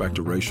always comes back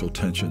to racial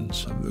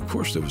tensions. Of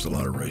course, there was a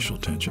lot of racial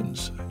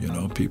tensions.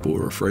 People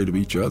were afraid of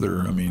each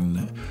other.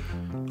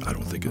 I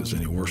don't think it's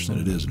any worse than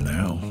it is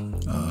now.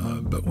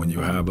 But when you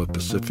have a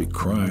Pacific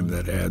crime,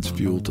 that adds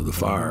fuel to the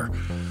fire.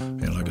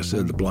 And like I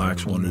said, the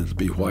blacks wanted it to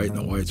be white and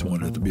the whites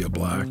wanted it to be a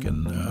black.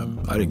 And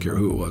I didn't care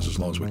who it was as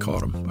long as we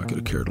caught them. I could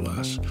have cared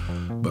less.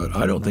 But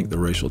I don't think the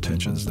racial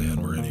tensions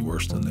then were any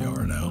worse than they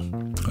are now.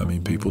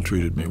 People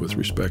treated me with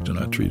respect and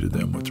I treated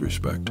them with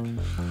respect.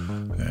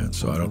 And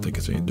so I don't think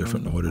it's any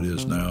different than what it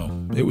is now.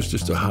 It was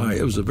just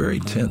it was a very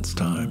tense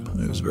time.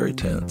 It was very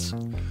tense.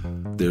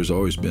 There's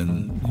always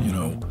been,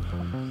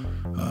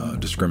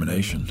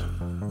 discrimination.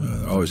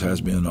 There always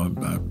has been.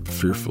 I'm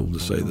fearful to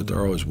say that there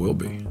always will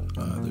be.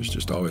 There's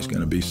just always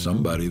going to be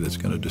somebody that's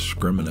going to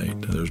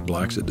discriminate. There's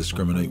blacks that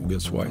discriminate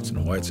against whites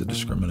and whites that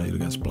discriminate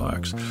against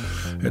blacks.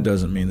 It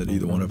doesn't mean that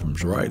either one of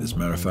them's right. As a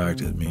matter of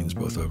fact, it means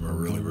both of them are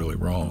really, really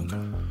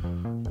wrong.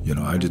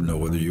 I didn't know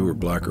whether you were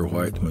black or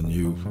white when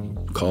you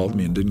called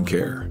me and didn't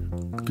care.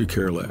 Could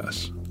care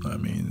less.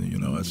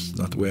 That's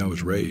not the way I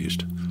was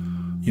raised.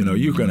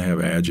 You're going to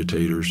have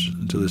agitators.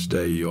 To this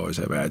day, you always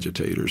have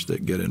agitators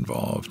that get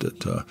involved,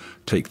 that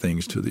take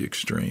things to the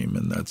extreme,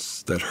 and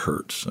that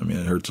hurts.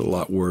 It hurts a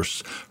lot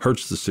worse,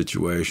 hurts the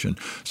situation.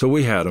 So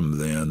we had them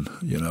then.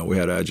 We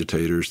had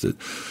agitators that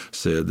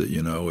said that,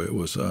 it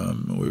was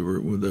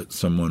that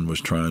someone was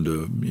trying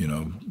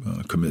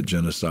to, commit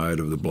genocide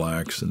of the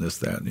blacks and this,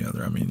 that, and the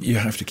other. You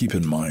have to keep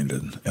in mind,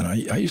 and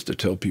I used to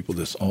tell people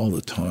this all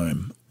the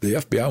time, the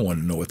FBI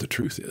wanted to know what the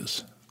truth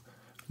is.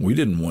 We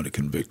didn't want to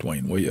convict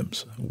Wayne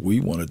Williams. We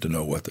wanted to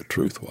know what the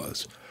truth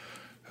was.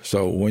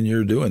 So when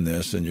you're doing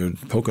this and you're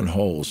poking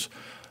holes,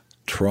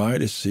 try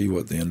to see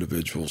what the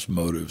individual's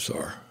motives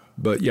are.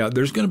 But yeah,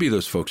 there's going to be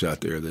those folks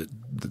out there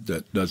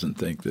that doesn't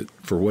think that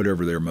for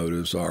whatever their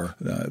motives are,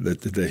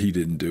 that he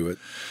didn't do it.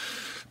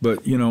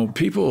 But,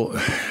 people,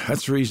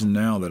 that's the reason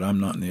now that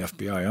I'm not in the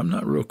FBI. I'm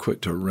not real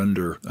quick to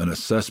render an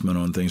assessment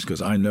on things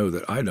because I know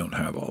that I don't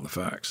have all the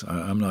facts.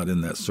 I'm not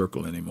in that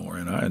circle anymore,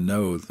 and I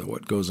know that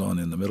what goes on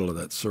in the middle of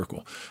that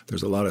circle,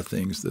 there's a lot of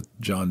things that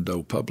John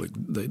Doe public,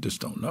 they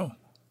just don't know.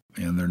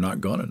 And they're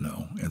not going to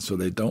know. And so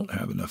they don't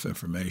have enough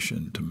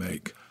information to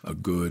make a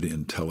good,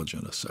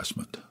 intelligent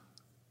assessment.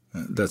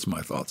 That's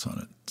my thoughts on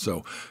it.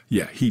 So,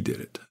 yeah, he did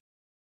it.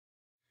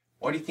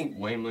 Why do you think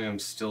Wayne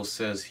Williams still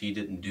says he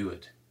didn't do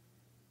it?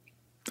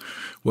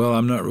 Well,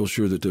 I'm not real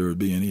sure that there would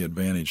be any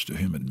advantage to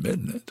him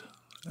admitting it,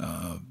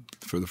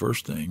 for the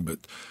first thing. But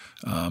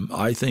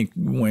I think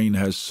Wayne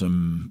has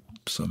some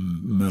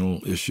mental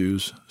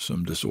issues,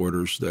 some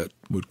disorders that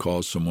would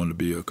cause someone to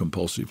be a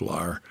compulsive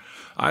liar.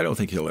 I don't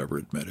think he'll ever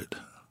admit it.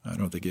 I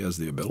don't think he has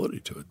the ability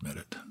to admit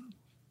it.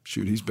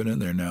 Shoot, he's been in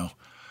there now.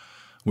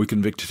 We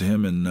convicted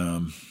him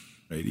in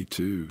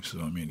 82, so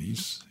I mean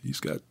he's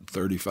got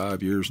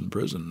 35 years in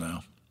prison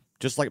now.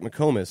 Just like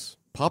McComas,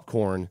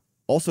 Popcorn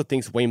also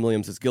thinks Wayne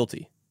Williams is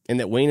guilty and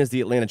that Wayne is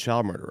the Atlanta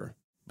child murderer,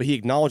 but he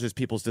acknowledges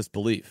people's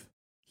disbelief.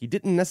 He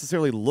didn't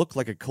necessarily look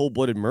like a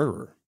cold-blooded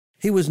murderer.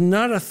 He was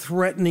not a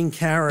threatening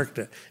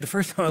character. The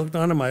first time I looked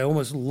on him, I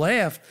almost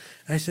laughed.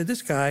 I said,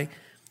 this guy,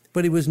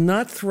 but he was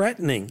not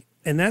threatening.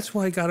 And that's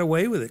why he got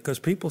away with it, because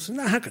people said,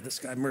 how could this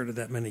guy murder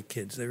that many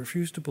kids? They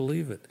refused to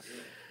believe it.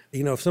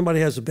 You know, if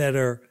somebody has a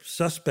better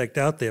suspect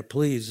out there,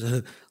 please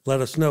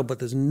let us know. But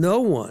there's no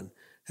one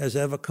has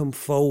ever come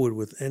forward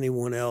with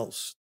anyone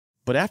else.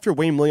 But after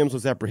Wayne Williams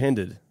was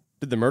apprehended,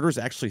 did the murders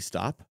actually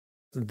stop?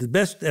 The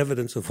best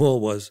evidence of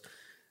all was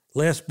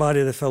last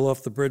body that fell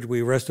off the bridge,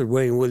 we arrested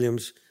Wayne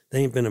Williams.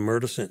 There ain't been a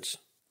murder since.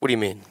 What do you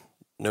mean,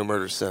 no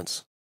murders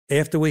since?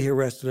 After we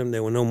arrested him,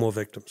 there were no more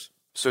victims.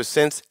 So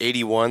since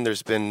 81,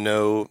 there's been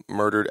no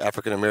murdered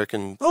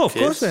African-American Oh, of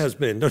kids? course there has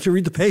been. Don't you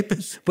read the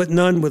papers? But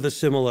none with the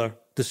similar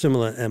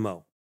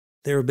MO.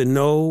 There have been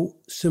no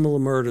similar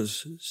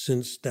murders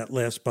since that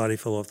last body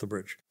fell off the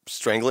bridge.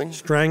 Strangling?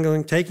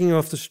 Strangling, taking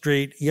off the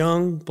street,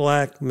 young,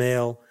 black,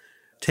 male,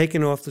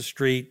 taken off the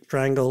street,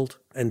 strangled,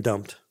 and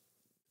dumped.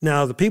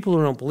 Now, the people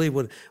who don't believe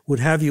would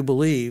have you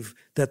believe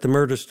that the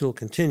murders still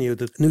continue,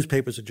 that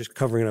newspapers are just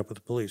covering it up with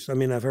the police. I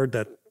mean, I've heard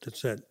that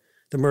said.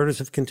 The murders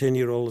have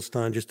continued all this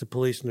time, just the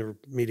police and the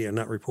media are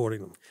not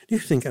reporting them. Do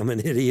you think I'm an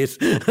idiot?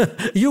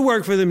 You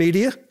work for the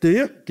media, do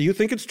you? Do you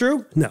think it's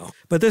true? No.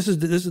 But this is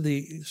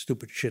the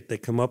stupid shit they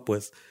come up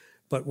with.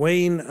 But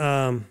Wayne,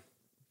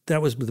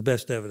 that was the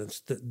best evidence.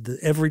 The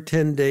every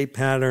 10-day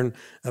pattern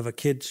of a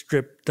kid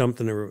stripped,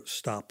 dumped, and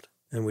stopped,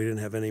 and we didn't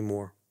have any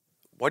more.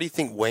 Why do you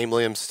think Wayne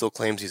Williams still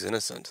claims he's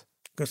innocent?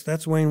 Because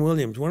that's Wayne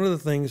Williams. One of the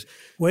things,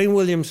 Wayne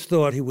Williams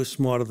thought he was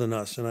smarter than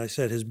us, and I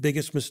said his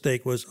biggest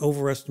mistake was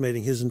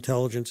overestimating his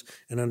intelligence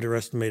and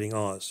underestimating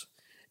ours.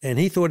 And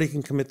he thought he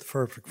can commit the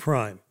perfect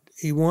crime.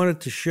 He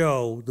wanted to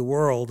show the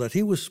world that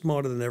he was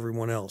smarter than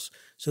everyone else.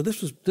 So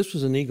this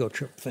was an ego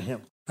trip for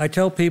him. I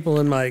tell people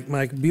in my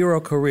bureau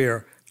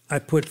career, I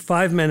put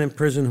 5 men in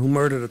prison who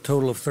murdered a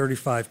total of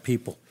 35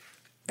 people,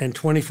 and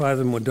 25 of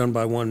them were done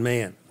by one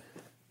man.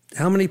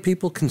 How many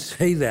people can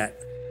say that?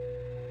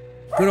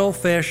 Good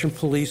old-fashioned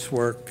police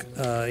work,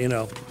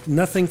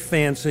 nothing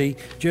fancy,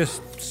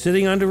 just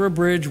sitting under a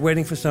bridge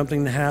waiting for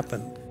something to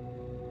happen.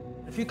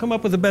 If you come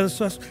up with a better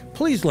suspect,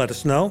 please let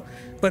us know.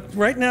 But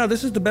right now,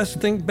 this is the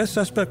best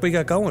suspect we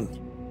got going.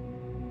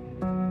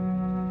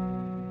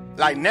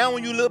 Like now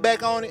when you look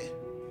back on it,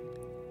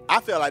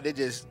 I feel like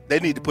they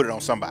need to put it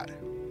on somebody.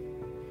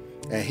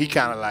 And he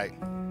kind of like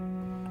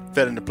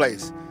fell into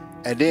place.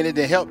 And then it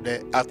didn't help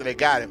that after they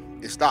got him,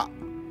 it stopped.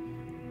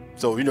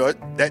 So,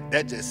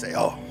 that just say,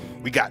 oh,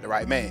 we got the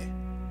right man.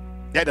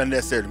 That doesn't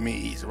necessarily mean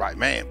he's the right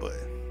man, but,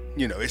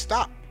 it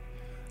stopped.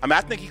 I mean,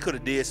 I think he could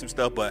have did some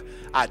stuff, but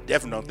I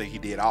definitely don't think he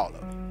did all of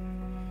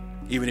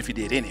it, even if he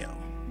did any of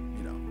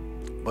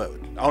them,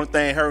 But the only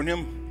thing hurting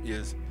him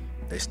is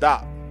they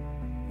stopped.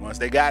 Once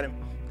they got him,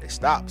 they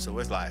stopped. So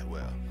it's like,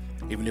 well,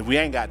 even if we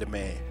ain't got the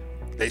man,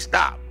 they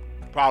stopped.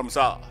 Problem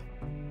solved.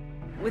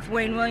 With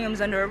Wayne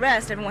Williams under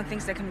arrest, everyone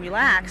thinks they can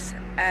relax,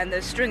 and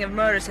the string of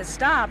murders has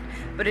stopped,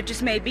 but it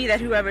just may be that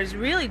whoever is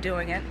really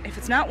doing it, if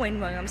it's not Wayne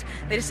Williams,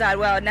 they decide,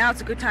 well, now it's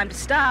a good time to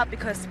stop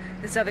because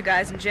this other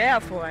guy's in jail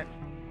for it.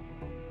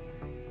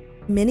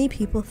 Many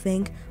people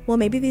think, well,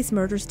 maybe these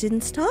murders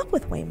didn't stop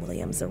with Wayne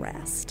Williams'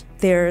 arrest.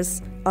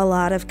 There's a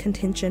lot of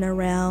contention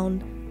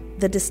around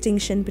the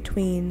distinction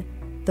between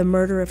the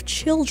murder of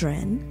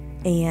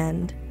children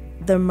and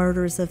the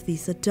murders of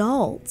these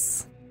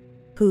adults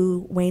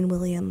who Wayne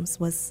Williams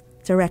was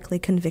directly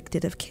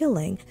convicted of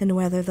killing, and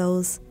whether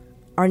those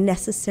are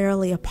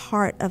necessarily a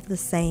part of the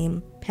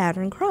same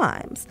pattern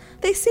crimes.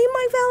 They seem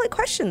like valid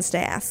questions to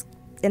ask,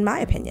 in my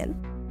opinion.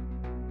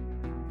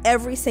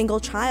 Every single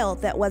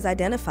child that was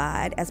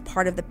identified as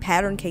part of the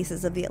pattern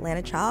cases of the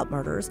Atlanta child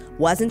murders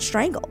wasn't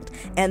strangled,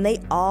 and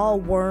they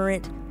all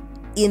weren't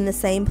in the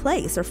same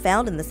place or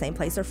found in the same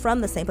place or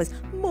from the same place,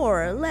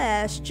 more or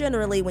less,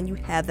 generally when you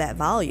have that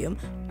volume,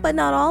 but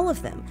not all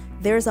of them.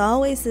 There's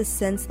always this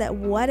sense that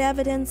what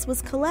evidence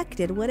was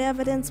collected, what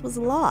evidence was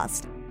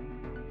lost.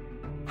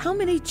 How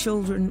many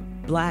children,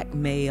 black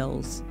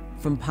males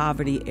from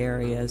poverty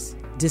areas,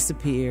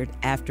 disappeared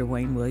after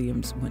Wayne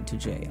Williams went to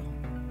jail?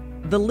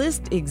 The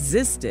list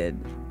existed.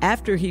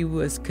 After he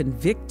was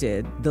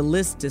convicted, the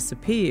list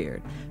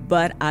disappeared.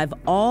 But I've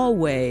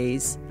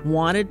always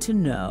wanted to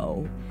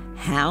know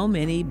How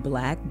many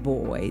black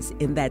boys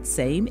in that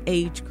same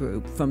age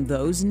group from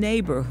those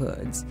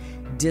neighborhoods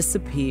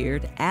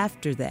disappeared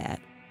after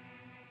that?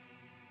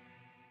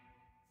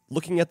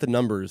 Looking at the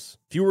numbers,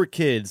 fewer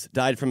kids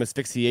died from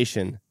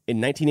asphyxiation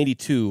in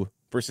 1982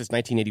 versus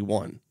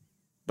 1981.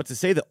 But to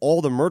say that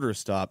all the murders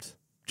stopped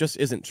just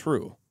isn't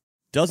true.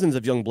 Dozens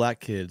of young black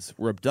kids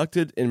were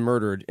abducted and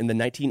murdered in the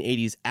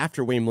 1980s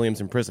after Wayne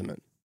Williams'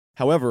 imprisonment.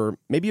 However,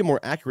 maybe a more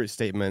accurate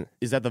statement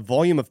is that the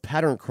volume of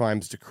pattern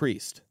crimes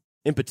decreased.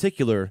 In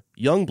particular,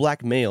 young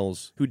black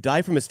males who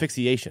died from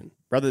asphyxiation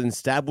rather than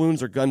stab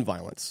wounds or gun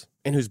violence,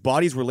 and whose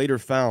bodies were later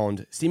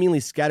found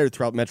seemingly scattered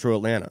throughout metro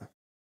Atlanta.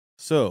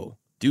 So,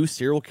 do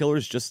serial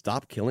killers just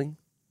stop killing?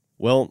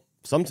 Well,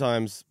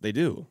 sometimes they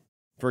do.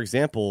 For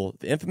example,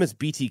 the infamous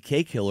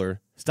BTK killer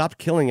stopped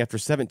killing after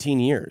 17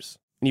 years,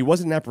 and he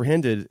wasn't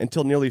apprehended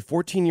until nearly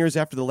 14 years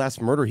after the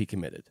last murder he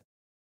committed.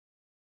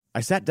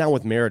 I sat down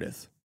with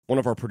Meredith, one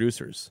of our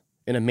producers,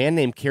 and a man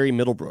named Kerry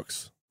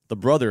Middlebrooks, the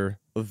brother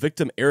of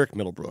victim Eric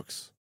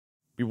Middlebrooks.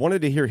 We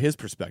wanted to hear his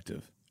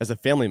perspective as a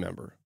family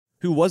member.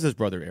 Who was his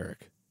brother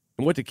Eric?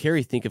 And what did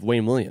Kerry think of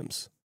Wayne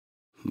Williams?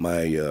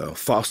 My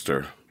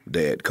foster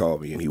dad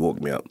called me and he woke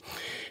me up.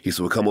 He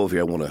said, well, come over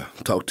here. I want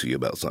to talk to you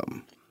about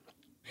something.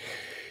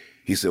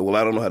 He said, well,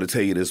 I don't know how to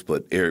tell you this,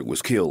 but Eric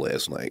was killed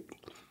last night.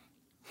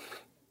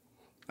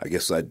 I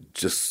guess I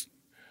just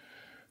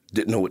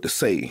didn't know what to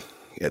say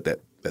at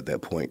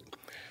that point.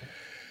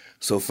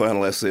 So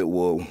finally I said,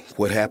 well,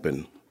 what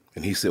happened?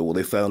 And he said, well,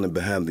 they found him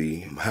behind the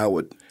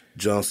Howard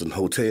Johnson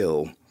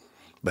Hotel,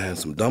 behind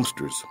some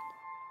dumpsters.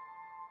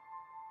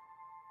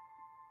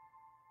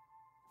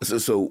 I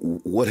said, so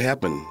what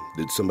happened?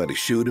 Did somebody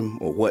shoot him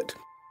or what?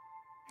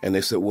 And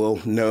they said, well,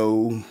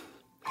 no,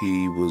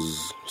 he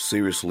was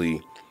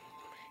seriously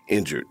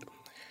injured.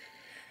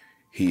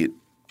 He had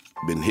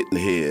been hit in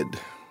the head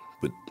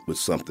with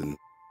something.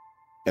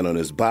 And on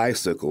his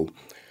bicycle,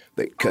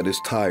 they cut his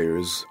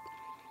tires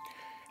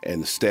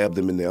and stabbed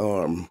him in the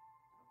arm.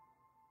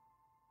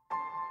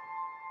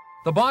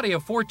 The body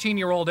of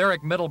 14-year-old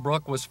Eric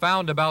Middlebrook was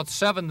found about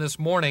 7 this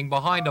morning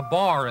behind a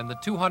bar in the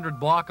 200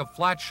 block of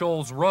Flat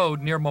Shoals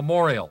Road near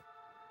Memorial.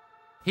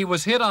 He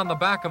was hit on the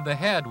back of the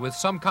head with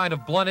some kind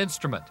of blunt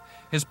instrument.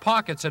 His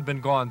pockets had been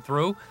gone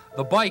through.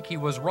 The bike he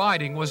was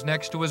riding was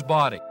next to his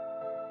body.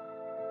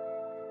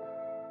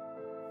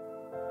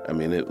 I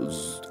mean, it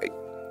was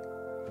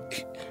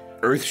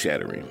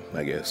earth-shattering,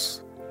 I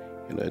guess.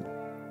 You know,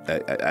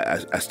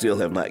 I still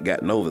have not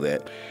gotten over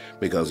that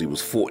because he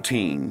was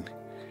 14.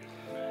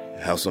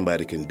 How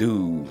somebody can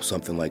do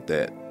something like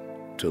that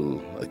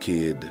to a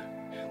kid.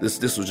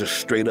 This was just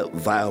straight up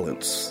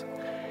violence.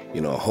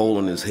 You know, a hole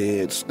in his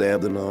head,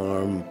 stabbed in the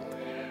arm.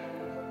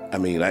 I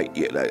mean,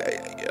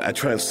 I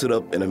try and sit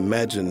up and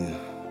imagine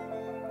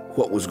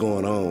what was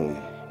going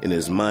on in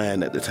his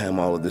mind at the time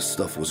all of this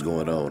stuff was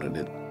going on,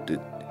 and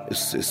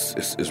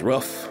it's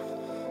rough.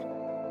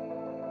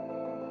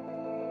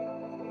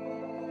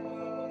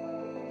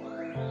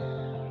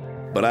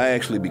 But I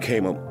actually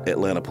became an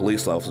Atlanta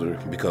police officer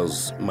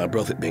because my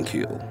brother had been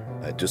killed.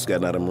 I had just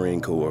gotten out of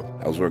Marine Corps.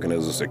 I was working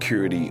as a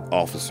security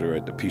officer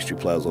at the Peachtree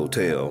Plaza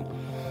Hotel.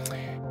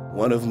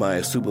 One of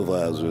my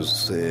supervisors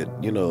said,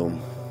 you know,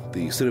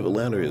 the city of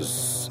Atlanta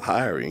is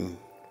hiring.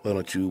 Why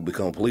don't you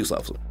become a police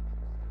officer?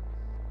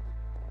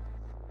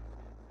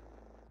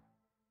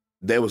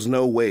 There was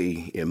no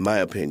way, in my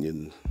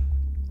opinion,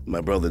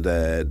 my brother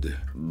died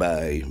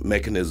by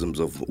mechanisms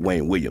of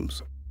Wayne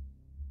Williams.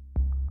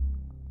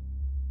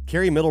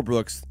 Kerry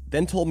Middlebrooks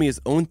then told me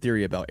his own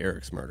theory about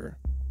Eric's murder.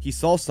 He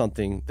saw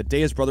something the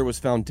day his brother was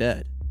found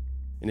dead,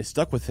 and it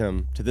stuck with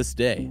him to this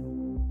day.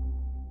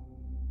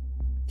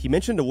 He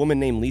mentioned a woman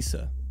named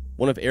Lisa,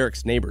 one of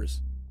Eric's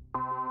neighbors.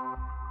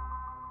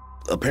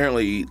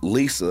 Apparently,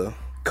 Lisa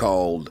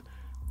called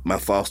my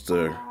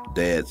foster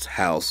dad's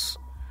house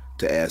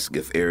to ask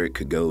if Eric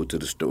could go to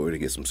the store to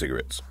get some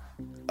cigarettes.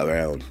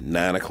 Around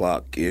 9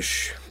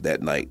 o'clock-ish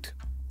that night.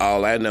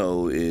 All I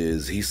know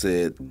is he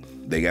said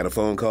they got a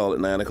phone call at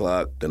 9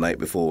 o'clock the night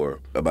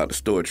before about the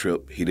store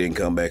trip. He didn't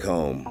come back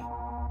home.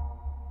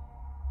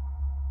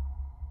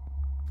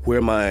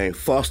 Where my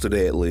foster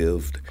dad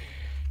lived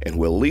and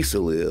where Lisa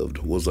lived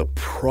was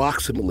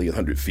approximately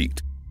 100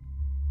 feet.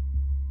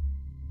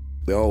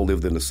 They all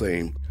lived in the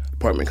same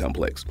apartment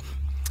complex.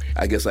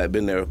 I guess I'd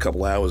been there a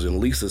couple hours, and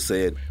Lisa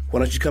said, why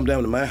don't you come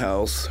down to my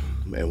house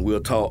and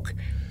we'll talk.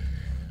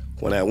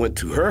 When I went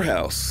to her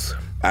house,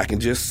 I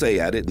can just say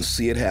I didn't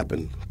see it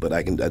happen, but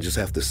I just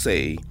have to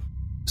say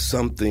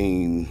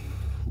something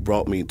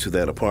brought me to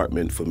that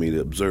apartment for me to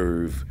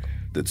observe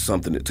that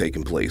something had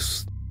taken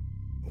place,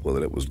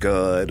 whether it was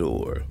God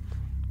or,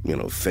 you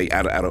know, fate,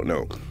 I don't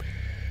know.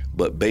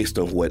 But based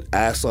on what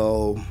I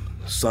saw,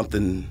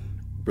 something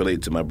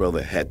related to my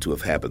brother had to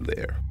have happened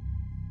there.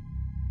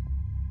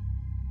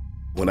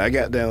 When I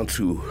got down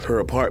to her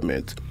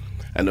apartment,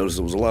 I noticed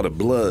there was a lot of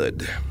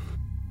blood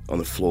on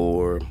the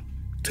floor,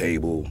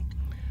 table,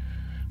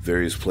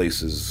 various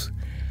places.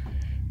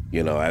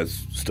 You know, I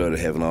started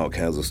having all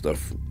kinds of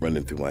stuff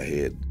running through my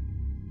head.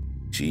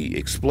 She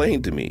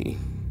explained to me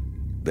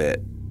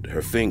that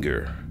her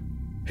finger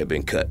had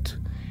been cut.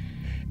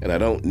 And I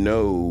don't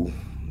know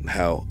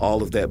how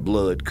all of that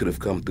blood could have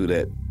come through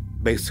that,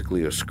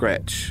 basically a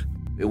scratch.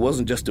 It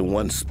wasn't just in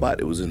one spot,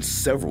 it was in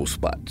several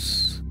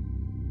spots.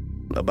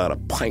 About a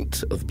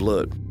pint of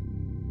blood.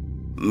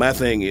 My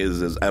thing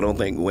is I don't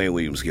think Wayne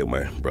Williams killed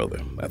my brother.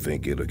 I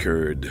think it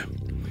occurred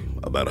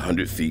about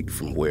 100 feet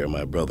from where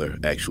my brother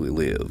actually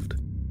lived.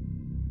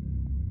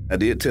 I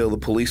did tell the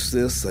police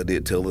this, I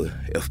did tell the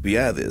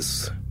FBI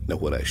this. Now,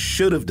 what I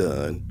should have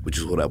done, which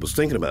is what I was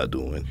thinking about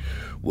doing,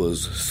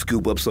 was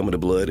scoop up some of the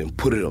blood and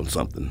put it on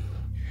something.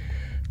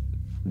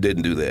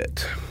 Didn't do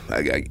that.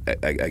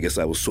 I guess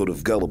I was sort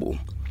of gullible.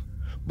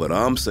 But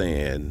I'm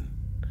saying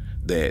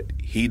that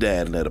he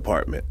died in that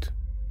apartment.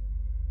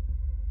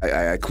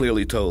 I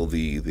clearly told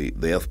the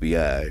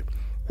FBI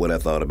what I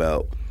thought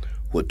about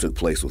what took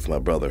place with my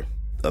brother.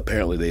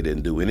 Apparently they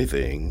didn't do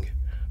anything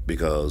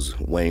because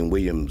Wayne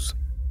Williams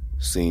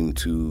seemed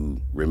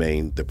to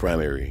remain the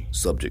primary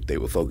subject they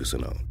were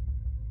focusing on.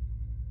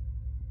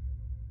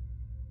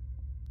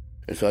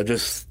 And so I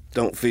just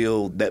don't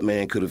feel that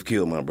man could have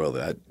killed my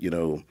brother.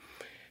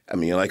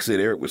 Like I said,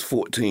 Eric was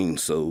 14,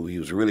 so he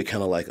was really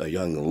kind of like a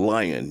young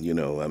lion,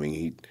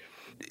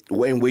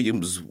 Wayne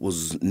Williams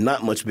was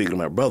not much bigger than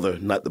my brother,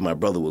 not that my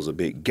brother was a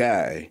big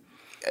guy.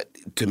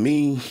 To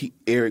me,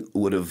 Eric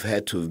would have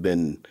had to have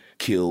been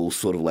killed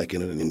sort of like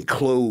in an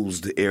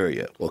enclosed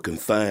area or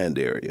confined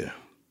area.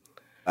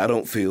 I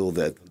don't feel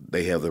that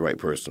they have the right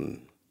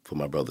person for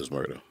my brother's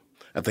murder.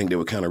 I think they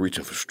were kind of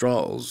reaching for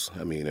straws.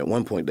 At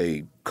one point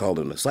they called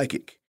him a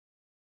psychic.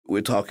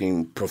 We're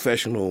talking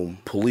professional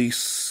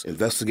police,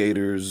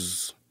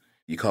 investigators.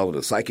 You call it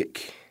a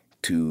psychic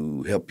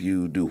to help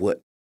you do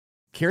what?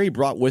 Kerry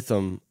brought with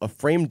him a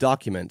framed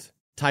document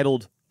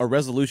titled A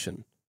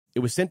Resolution. It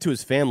was sent to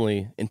his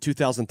family in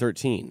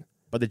 2013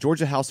 by the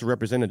Georgia House of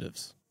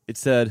Representatives. It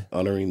said,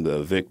 honoring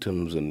the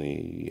victims in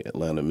the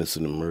Atlanta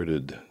missing and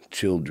murdered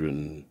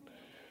children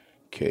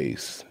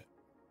case.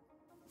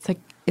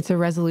 It's a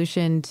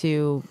resolution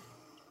to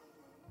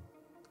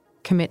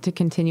commit to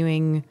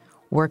continuing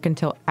work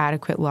until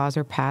adequate laws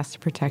are passed to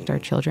protect our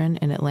children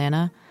in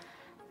Atlanta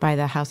by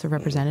the House of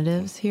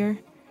Representatives here.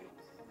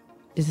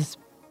 Is this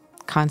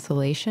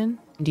consolation?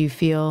 Did you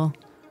feel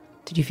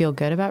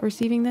good about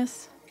receiving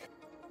this?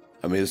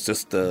 It's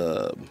just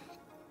a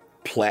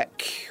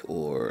plaque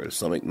or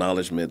some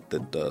acknowledgement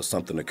that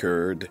something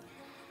occurred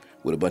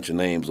with a bunch of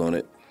names on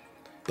it,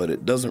 but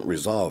it doesn't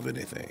resolve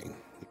anything.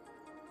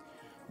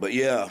 But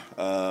yeah,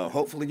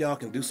 hopefully y'all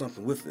can do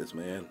something with this,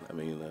 man.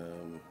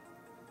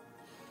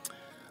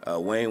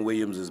 Wayne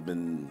Williams has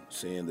been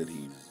saying that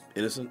he's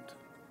innocent.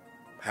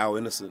 How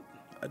innocent,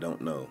 I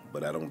don't know,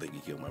 but I don't think he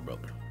killed my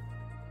brother.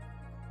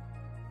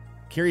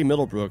 Kerry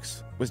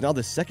Middlebrooks was now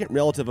the second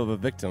relative of a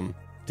victim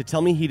to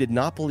tell me he did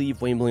not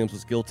believe Wayne Williams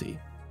was guilty,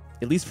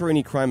 at least for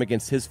any crime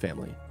against his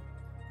family.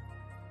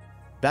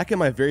 Back at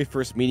my very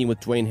first meeting with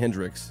Dwayne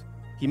Hendricks,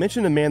 he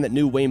mentioned a man that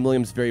knew Wayne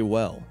Williams very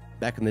well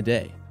back in the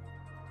day.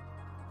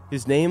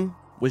 His name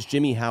was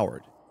Jimmy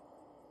Howard.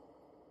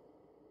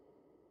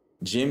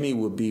 Jimmy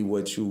would be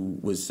what you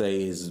would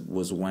say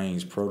was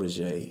Wayne's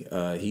protege.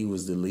 He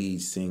was the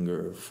lead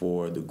singer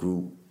for the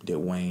group that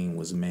Wayne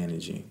was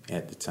managing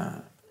at the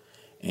time.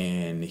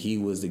 And he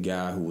was the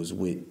guy who was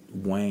with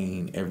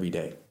Wayne every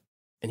day.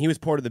 And he was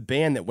part of the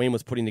band that Wayne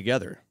was putting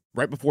together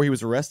right before he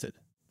was arrested.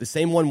 The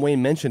same one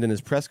Wayne mentioned in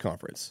his press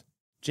conference.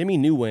 Jimmy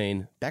knew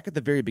Wayne back at the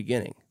very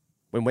beginning,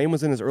 when Wayne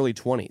was in his early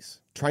 20s,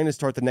 trying to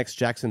start the next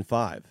Jackson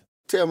 5.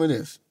 Tell me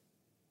this.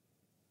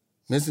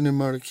 Missing and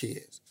murder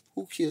kids.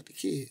 Who killed the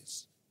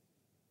kids?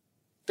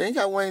 They ain't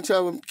got Wayne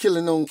Travis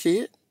killing no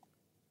kid.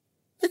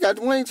 They got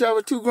Wayne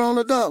Travis 2 grown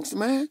adults,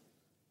 man.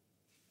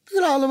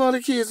 Look at all them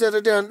other kids that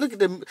are there. Look at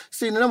them.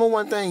 See, the number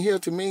one thing here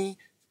to me,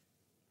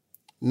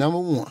 number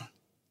one,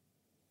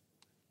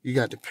 you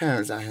got the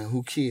parents out here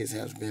who kids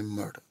has been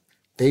murdered.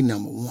 They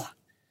number one.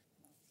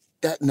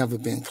 That never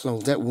been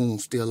closed. That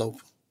wound's still open.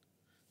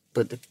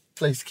 But the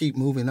place keep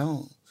moving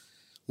on.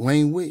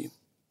 Wayne Williams,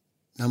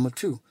 number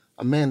 2,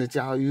 a man that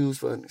y'all use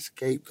for an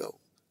scapegoat.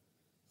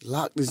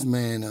 Lock this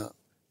man up.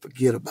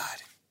 Forget about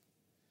it.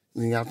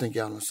 And then y'all think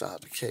y'all done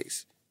solved the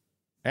case.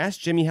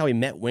 Ask Jimmy how he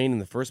met Wayne in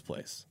the first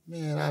place.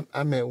 Man,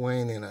 I met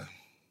Wayne in a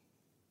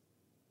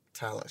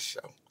talent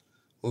show.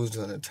 We was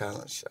doing a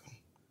talent show.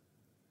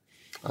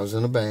 I was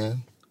in a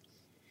band.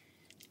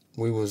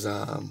 We was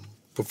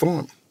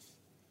performing.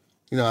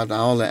 After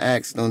all the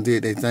acts done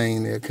did their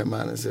thing, they'll come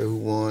out and say who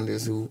won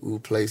this, who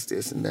placed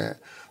this and that.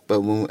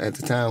 But at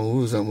the time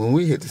when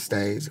we hit the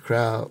stage, the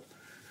crowd,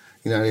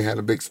 they had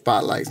a big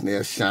spotlights and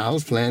they'll shine. I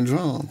was playing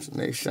drums and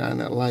they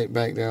shined that light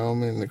back there on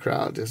me and the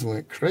crowd just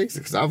went crazy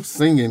because I was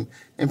singing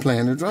and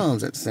playing the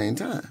drums at the same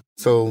time.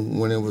 So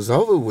when it was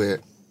over with,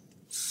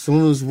 as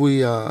soon as we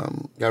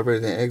got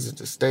ready to exit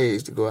the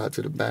stage to go out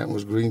to the back and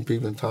was greeting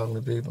people and talking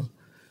to people,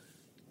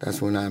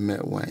 that's when I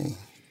met Wayne.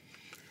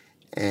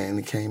 And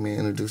he came in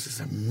and introduced us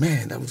and said,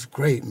 man, that was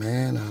great,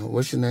 man.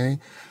 What's your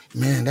name?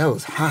 Man, that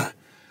was hot.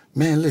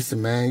 Man,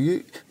 listen, man,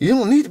 you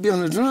don't need to be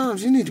on the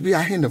drums. You need to be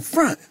out here in the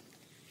front.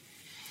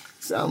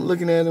 So I'm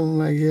looking at him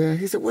like, yeah.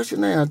 He said, what's your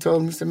name? I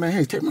told him. He said, man,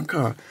 hey, take my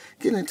car.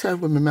 Get in touch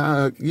with me,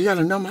 man. You got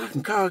a number I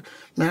can call?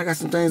 Man, I got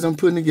some things I'm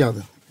putting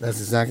together. That's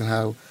exactly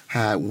how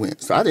it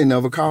went. So I didn't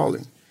ever call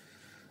him.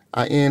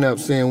 I ended up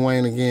seeing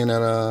Wayne again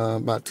at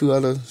about 2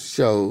 other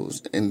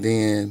shows, and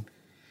then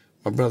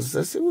my brother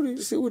said, see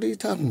what are you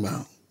talking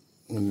about?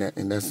 And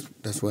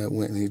that's where it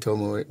went, and he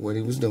told me what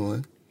he was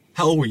doing.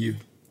 How old were you?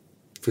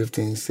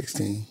 15,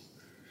 16.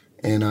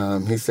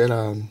 And he said,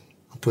 I'm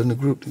putting a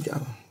group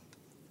together.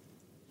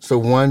 So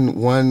one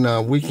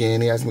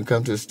weekend, he asked me to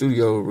come to the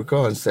studio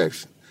recording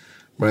section,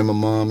 bring my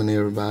mom and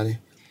everybody.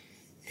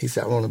 He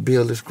said, I want to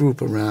build this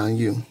group around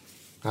you.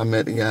 I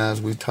met the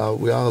guys, we talked,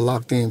 we all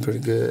locked in pretty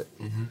good.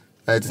 Mm-hmm.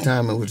 At the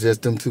time, it was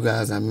just them 2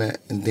 guys I met.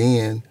 And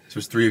then... So it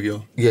was 3 of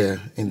y'all? Yeah,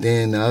 and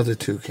then the other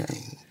 2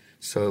 came.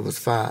 So it was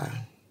 5.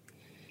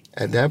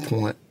 At that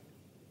point,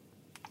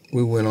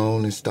 we went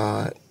on and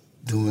started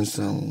doing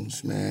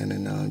songs, man,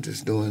 and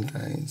just doing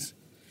things.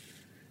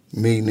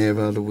 Meeting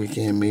every other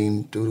weekend,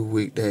 meeting through the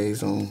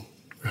weekdays on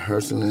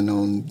rehearsing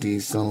on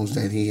these songs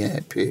that he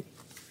had picked,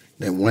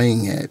 that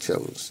Wayne had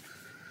chose.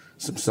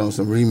 Some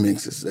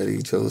remixes that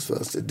he chose for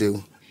us to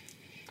do.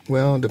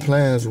 Well, the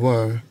plans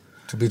were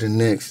to be the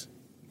next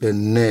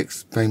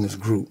famous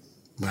group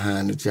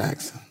behind the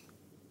Jackson.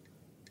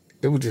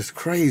 It was just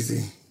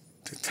crazy,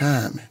 the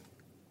timing.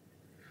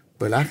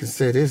 But I can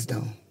say this,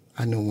 though.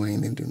 I know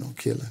Wayne didn't do no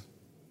killing.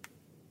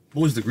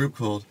 What was the group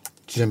called?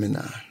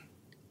 Gemini.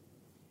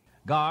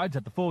 Guards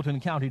at the Fulton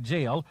County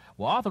Jail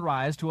were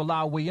authorized to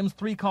allow Williams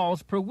 3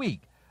 calls per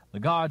week. The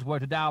guards were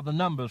to dial the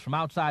numbers from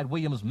outside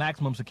Williams'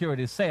 maximum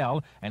security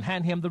cell and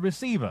hand him the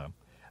receiver.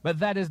 But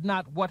that is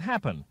not what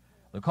happened.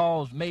 The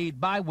calls made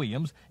by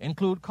Williams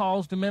include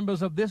calls to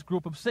members of this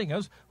group of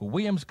singers who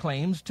Williams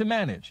claims to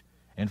manage.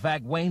 In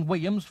fact, Wayne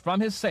Williams, from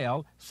his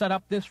cell, set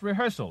up this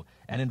rehearsal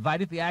and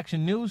invited the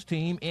Action News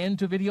team in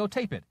to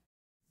videotape it.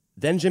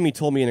 Then Jimmy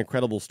told me an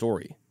incredible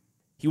story.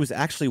 He was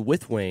actually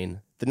with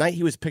Wayne the night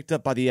he was picked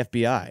up by the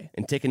FBI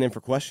and taken in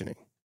for questioning.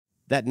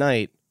 That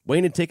night,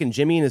 Wayne had taken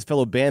Jimmy and his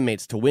fellow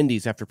bandmates to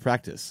Wendy's after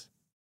practice.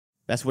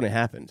 That's when it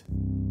happened.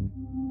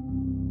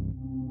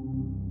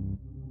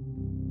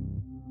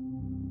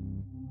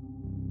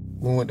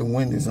 We went to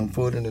Wendy's on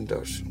Ford and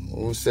Industrial.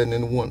 We were sitting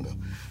in the window.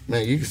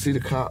 Man, you can see the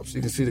cops,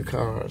 you can see the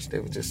cars. They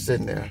were just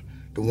sitting there,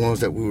 the ones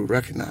that we would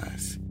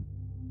recognize.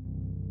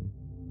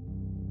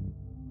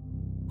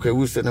 Okay,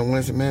 we were sitting there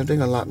and said, man, if they're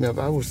gonna lock me up,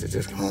 I wish they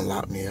just gonna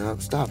lock me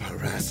up. Stop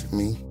harassing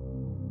me.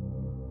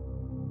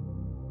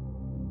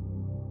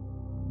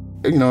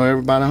 You know,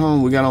 everybody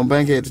home, we got on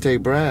Bankhead to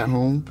take Brad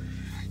home.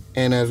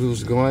 And as we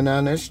was going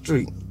down that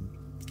street,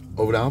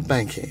 over down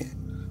Bankhead,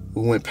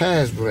 we went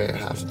past Brad's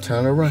house and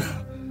turned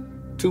around.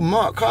 2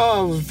 marked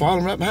cars was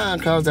following right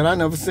behind, cars that I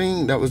never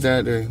seen that was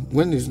at the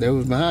Wendy's, that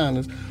was behind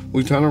us.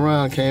 We turned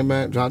around, came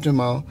back, dropped him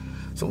off.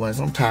 So Wayne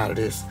said, I'm tired of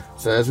this.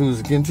 So as we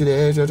was getting to the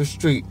edge of the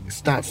street,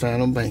 stop sign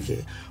on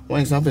Bankhead.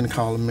 Wayne said, I'm finna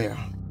call the mayor.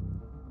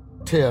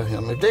 Tell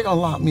him, if they gonna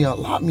lock me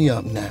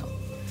up now.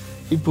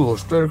 He pulled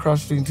straight across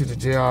the street into the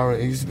JR.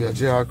 It used to be a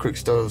JR Creek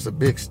store. It was a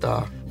big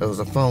store. There was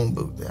a phone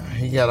booth there.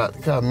 He got out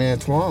the car. Me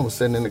and Twan was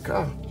sitting in the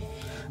car.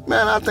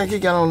 Man, I think he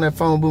got on that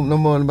phone booth no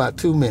more than about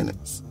 2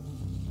 minutes.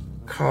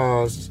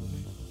 Cars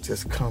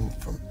just come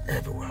from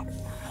everywhere.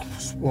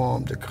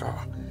 Swarmed the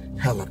car.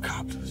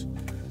 Helicopters.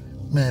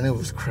 Man, it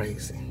was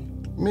crazy.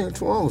 Me and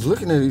Twan was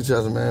looking at each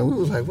other, man. We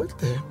was like, what's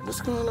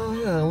going on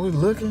here? And we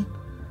looking.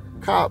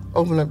 Cop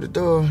opened up the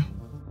door.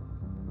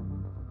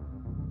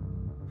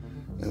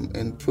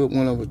 And put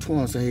one over Twan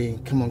and say, hey,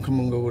 come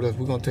on, go with us.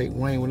 We're going to take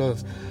Wayne with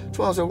us.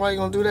 Twan said, why you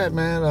going to do that,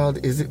 man?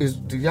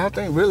 Do y'all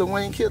think really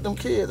Wayne killed them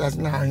kids? I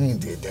said, nah, he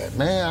ain't did that,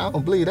 man. I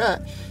don't believe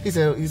that. He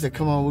said,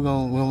 come on, we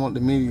don't want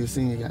the media to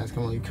see you guys.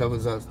 Come on, he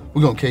covers us.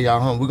 We're going to carry y'all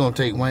home. We're going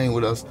to take Wayne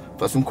with us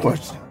for some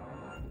questions.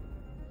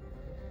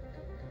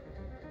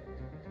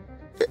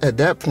 At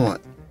that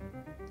point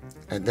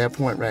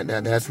right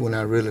there, that's when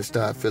I really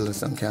started feeling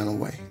some kind of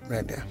way,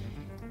 right there.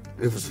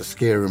 It was a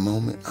scary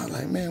moment. I was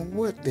like, man,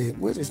 what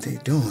is they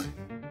doing?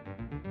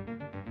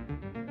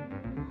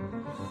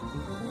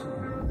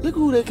 Look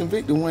who they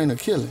convicted Wayne of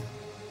killing.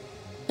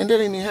 And they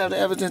didn't even have the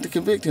evidence to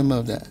convict him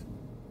of that.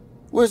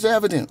 Where's the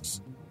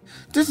evidence?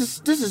 This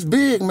is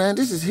big, man.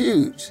 This is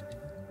huge.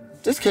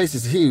 This case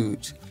is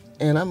huge.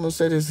 And I'm gonna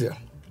say this here.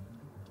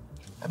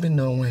 I've been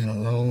knowing Wayne a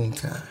long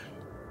time.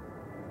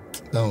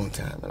 Long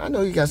time. And I know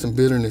he got some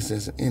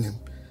bitterness in him.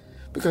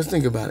 Because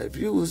think about it, if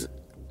you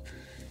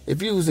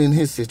was in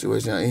his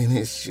situation, in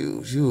his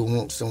shoes, you would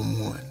want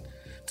someone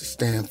to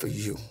stand for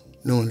you,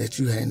 knowing that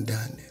you hadn't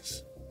done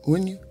this.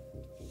 Wouldn't you?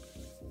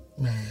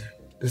 Man,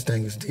 this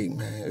thing is deep,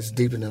 man. It's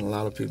deeper than a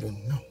lot of people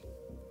know.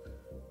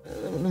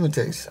 Let me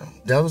tell you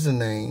something. That was a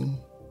name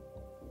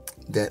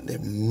that the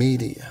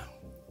media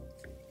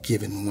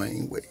given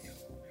Wayne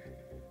Williams.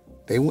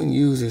 They wouldn't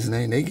use his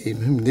name. They gave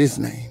him this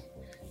name,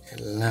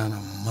 Atlanta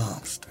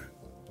Monster.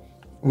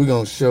 We're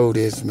going to show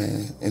this,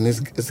 man, and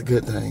it's a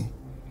good thing.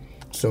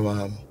 So,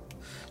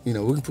 we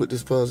can put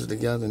this puzzle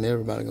together and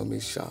everybody gonna be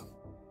shocked.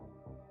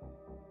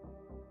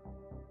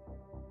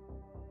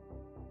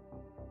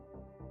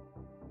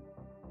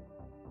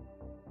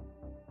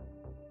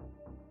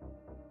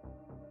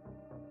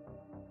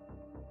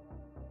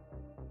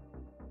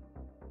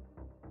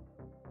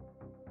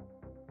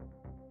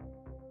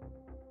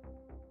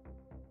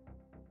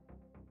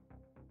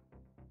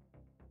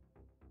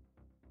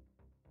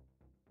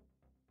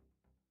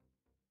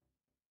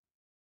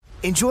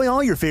 Enjoy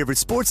all your favorite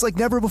sports like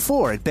never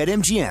before at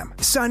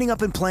BetMGM. Signing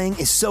up and playing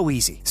is so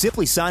easy.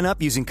 Simply sign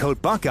up using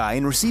code Buckeye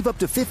and receive up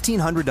to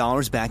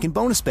 $1,500 back in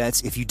bonus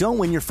bets if you don't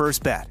win your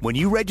first bet. When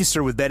you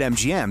register with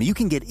BetMGM, you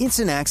can get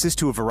instant access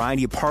to a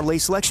variety of parlay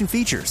selection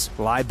features,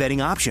 live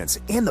betting options,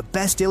 and the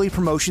best daily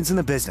promotions in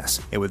the business.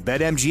 And with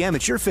BetMGM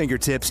at your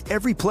fingertips,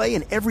 every play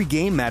and every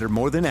game matter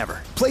more than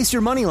ever. Place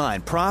your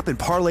moneyline, prop, and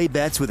parlay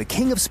bets with the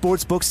king of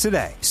sportsbooks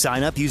today.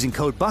 Sign up using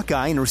code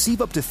Buckeye and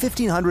receive up to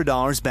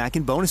 $1,500 back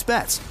in bonus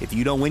bets if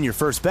you don't win your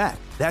first bet.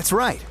 That's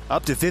right,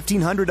 up to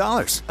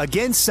 $1,500.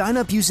 Again, sign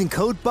up using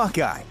code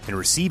Buckeye and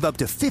receive up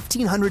to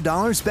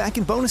 $1,500 back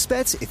in bonus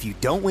bets if you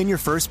don't win your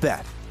first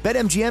bet.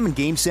 BetMGM and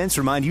GameSense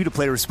remind you to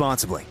play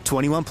responsibly.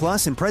 21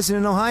 plus and present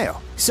in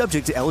Ohio.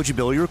 Subject to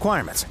eligibility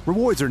requirements.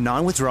 Rewards are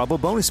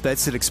non-withdrawable bonus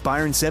bets that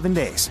expire in 7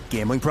 days.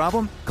 Gambling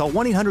problem? Call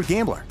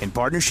 1-800-GAMBLER in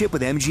partnership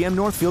with MGM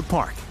Northfield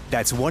Park.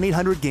 That's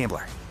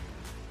 1-800-GAMBLER.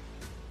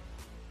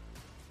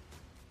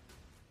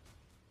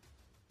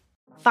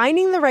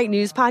 Finding the right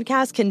news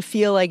podcast can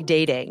feel like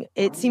dating.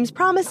 It seems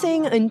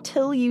promising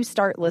until you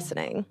start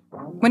listening.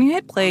 When you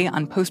hit play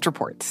on Post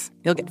Reports,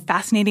 you'll get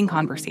fascinating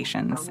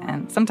conversations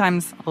and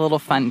sometimes a little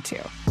fun, too.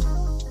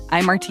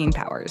 I'm Martine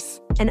Powers.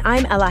 And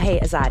I'm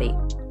Elahe Azadi.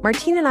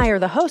 Martine and I are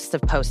the hosts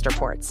of Post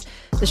Reports.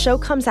 The show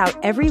comes out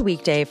every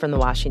weekday from the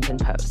Washington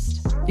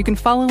Post. You can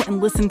follow and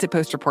listen to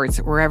Post Reports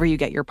wherever you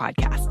get your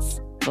podcasts.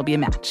 It'll be a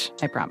match,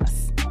 I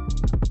promise.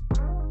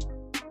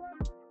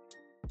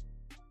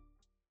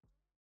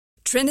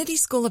 Trinity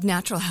School of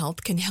Natural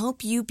Health can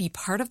help you be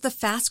part of the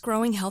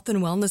fast-growing health and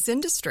wellness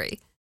industry.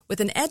 With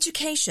an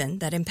education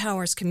that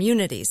empowers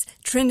communities,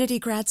 Trinity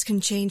grads can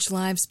change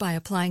lives by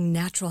applying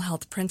natural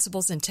health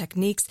principles and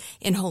techniques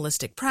in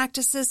holistic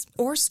practices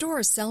or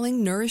stores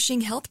selling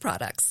nourishing health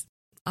products.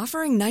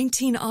 Offering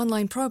 19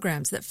 online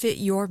programs that fit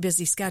your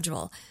busy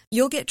schedule,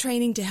 you'll get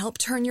training to help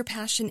turn your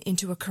passion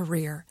into a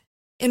career.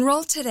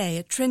 Enroll today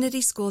at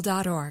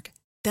trinityschool.org.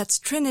 That's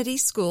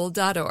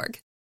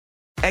trinityschool.org.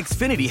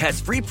 Xfinity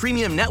has free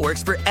premium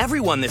networks for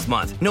everyone this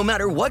month, no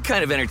matter what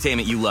kind of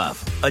entertainment you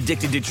love.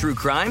 Addicted to true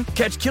crime?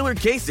 Catch killer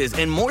cases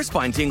and more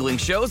spine-tingling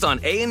shows on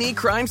A&E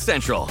Crime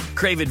Central.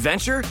 Crave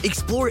adventure?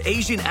 Explore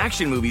Asian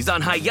action movies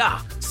on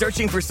Hi-Ya.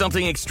 Searching for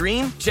something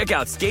extreme? Check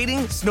out skating,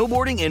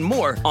 snowboarding, and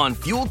more on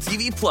Fuel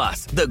TV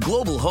Plus, the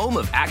global home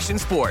of action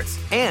sports.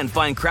 And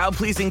find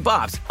crowd-pleasing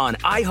bops on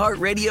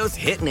iHeartRadio's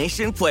Hit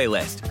Nation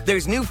playlist.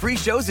 There's new free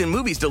shows and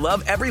movies to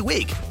love every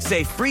week.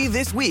 Say free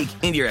this week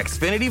in your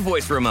Xfinity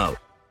voice remote.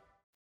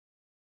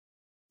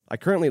 I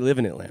currently live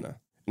in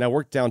Atlanta, and I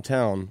work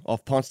downtown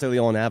off Ponce de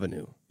Leon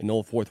Avenue in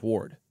Old Fourth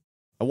Ward.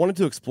 I wanted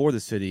to explore the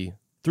city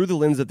through the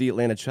lens of the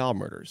Atlanta child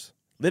murders.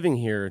 Living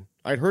here,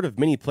 I'd heard of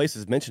many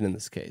places mentioned in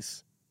this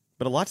case,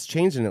 but a lot's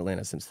changed in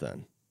Atlanta since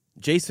then.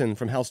 Jason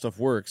from How Stuff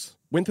Works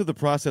went through the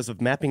process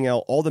of mapping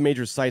out all the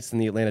major sites in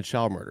the Atlanta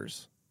child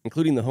murders,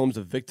 including the homes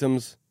of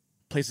victims,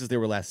 places they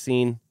were last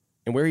seen,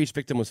 and where each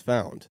victim was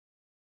found.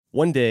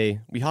 One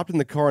day, we hopped in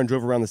the car and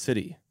drove around the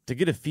city to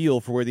get a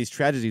feel for where these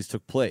tragedies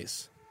took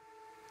place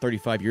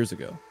 35 years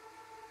ago.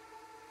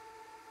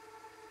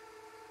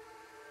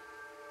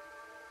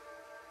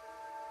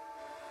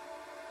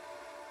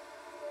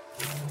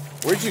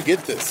 Where'd you get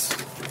this?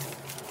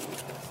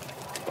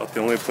 About the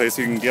only place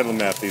you can get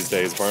them at these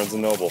days, Barnes &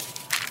 Noble.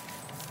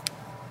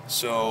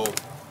 So,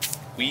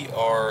 we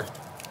are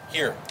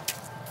here.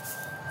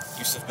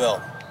 Yusuf Bell.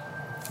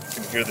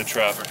 You can hear the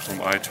traffic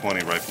from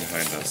I-20 right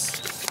behind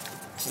us.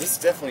 So this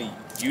definitely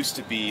used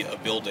to be a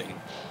building.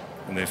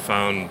 And they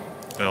found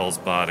Bell's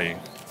body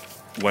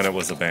when it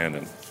was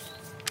abandoned.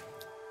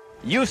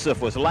 Yusuf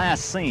was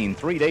last seen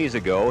 3 days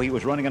ago. He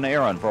was running an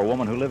errand for a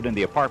woman who lived in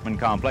the apartment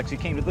complex. He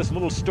came to this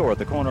little store at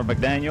the corner of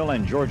McDaniel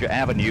and Georgia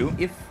Avenue.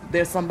 If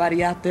there's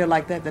somebody out there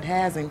like that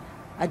has him,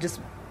 I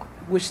just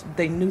wish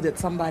they knew that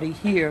somebody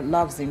here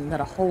loves him, that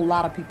a whole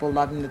lot of people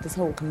love him, that this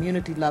whole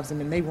community loves him,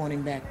 and they want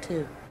him back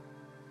too.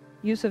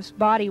 Yusuf's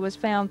body was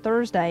found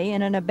Thursday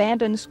in an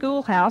abandoned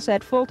schoolhouse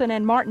at Fulton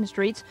and Martin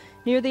Streets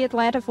near the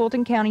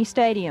Atlanta-Fulton County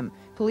Stadium.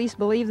 Police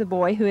believe the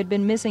boy, who had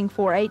been missing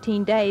for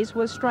 18 days,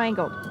 was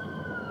strangled.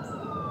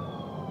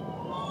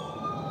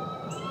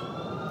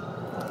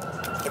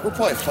 We're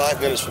probably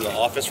 5 minutes from the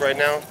office right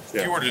now.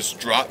 If you were to just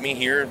drop me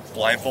here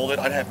blindfolded,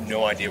 I'd have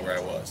no idea where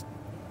I was.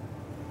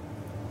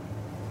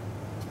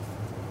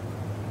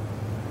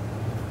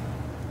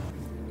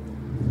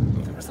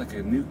 There was like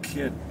a new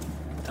kid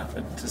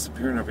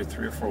disappearing every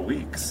 3 or 4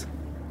 weeks.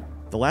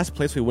 The last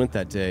place we went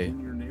that day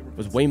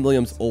was Wayne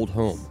Williams' old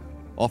home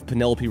off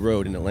Penelope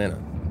Road in Atlanta.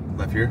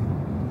 Left here?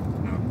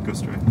 No, go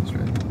straight.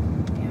 Straight.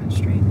 Yeah,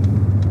 straight.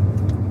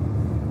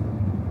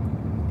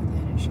 And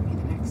then it should be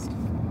the next.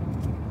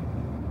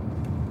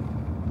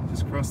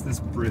 Just cross this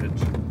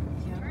bridge.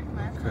 Turn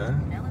left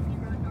on Penelope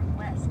Road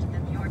Northwest,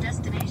 then your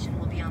destination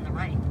will be on the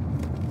right.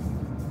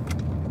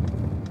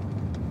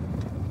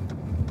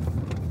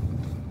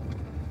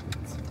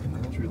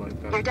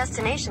 Your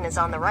destination is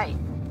on the right.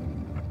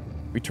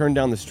 We turned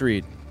down the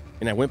street,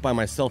 and I went by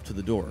myself to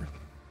the door.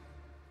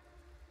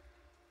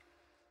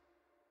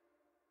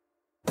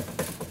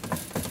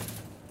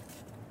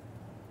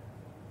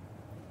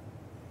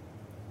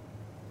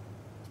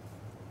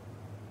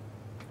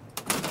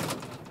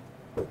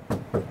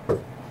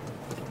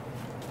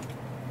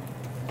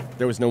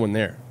 There was no one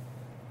there.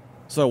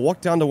 So I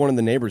walked down to one of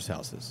the neighbors'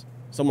 houses.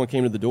 Someone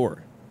came to the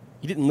door.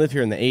 He didn't live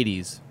here in the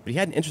 80s, but he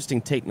had an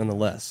interesting take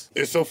nonetheless.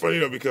 It's so funny,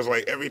 though, because,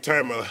 like, every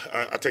time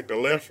I take the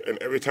left, and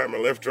every time a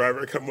Lyft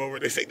driver come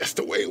over, they say, that's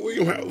the Wayne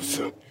Williams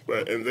house.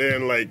 And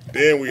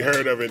then we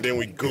heard of it, and then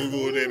we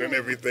Googled it and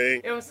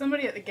everything. It was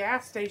somebody at the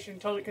gas station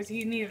told it because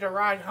he needed a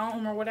ride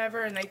home or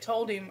whatever, and they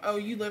told him, oh,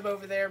 you live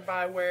over there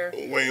by where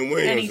Wayne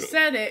Williams. And he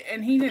said it,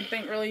 and he didn't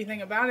think really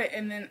anything about it,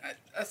 and then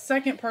a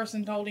second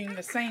person told him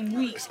the same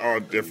week. It's all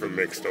different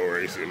mixed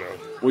stories, you know.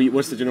 Well,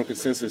 what's the general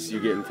consensus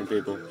you're getting from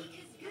people?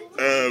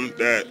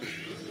 That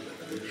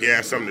he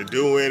had something to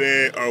do with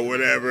it or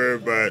whatever,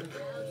 but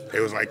it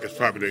was like it's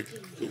probably the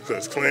Ku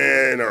Klux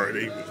Klan or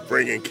they was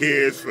bringing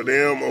kids for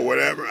them or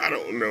whatever. I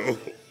don't know.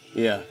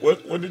 Yeah.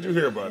 What did you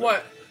hear about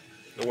What?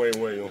 The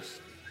Wayne Williams.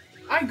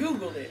 I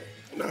Googled it.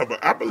 No,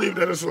 but I believe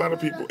that there's a lot of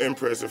people in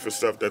prison for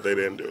stuff that they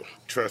didn't do.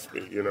 Trust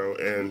me, you know,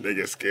 and they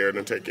get scared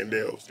and taking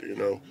deals, you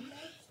know.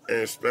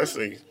 And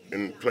especially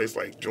in a place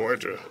like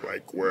Georgia,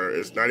 like where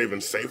it's not even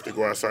safe to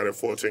go outside of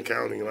Fulton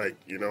County, like,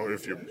 you know,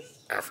 if you're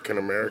African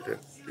American,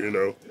 you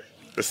know.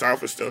 The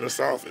South is still the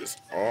South. It's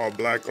all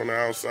black on the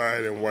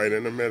outside and white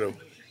in the middle.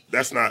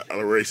 That's not a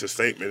racist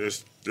statement.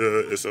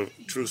 It's a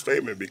true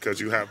statement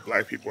because you have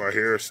black people out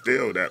here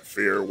still that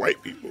fear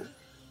white people.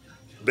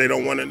 They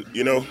don't want to,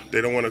 you know, they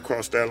don't want to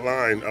cross that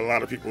line. A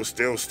lot of people are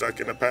still stuck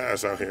in the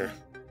past out here.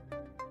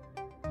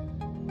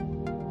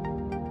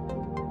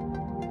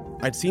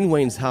 I'd seen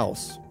Wayne's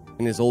house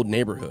in his old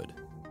neighborhood.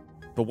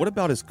 But what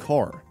about his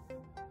car?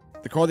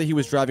 The car that he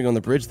was driving on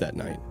the bridge that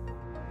night.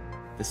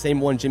 The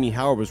same one Jimmy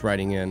Howard was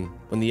riding in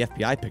when the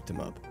FBI picked him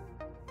up.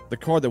 The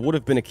car that would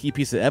have been a key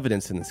piece of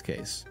evidence in this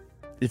case,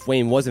 if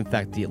Wayne was in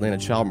fact the Atlanta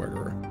child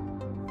murderer.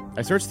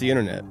 I searched the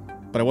internet,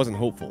 but I wasn't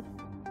hopeful.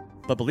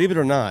 But believe it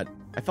or not,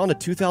 I found a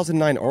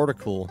 2009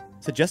 article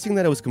suggesting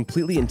that it was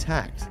completely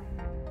intact.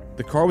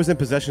 The car was in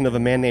possession of a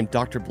man named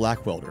Dr.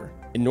 Blackwelder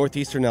in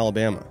northeastern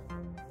Alabama.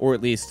 Or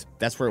at least,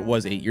 that's where it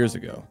was 8 years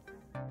ago.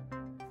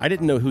 I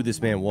didn't know who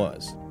this man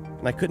was,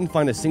 and I couldn't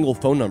find a single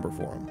phone number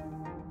for him.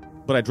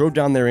 But I drove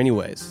down there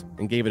anyways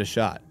and gave it a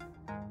shot.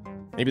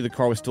 Maybe the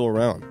car was still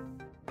around.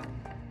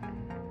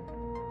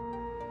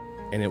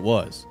 And it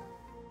was.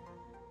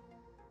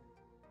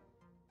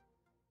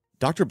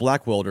 Dr.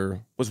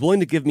 Blackwelder was willing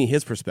to give me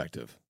his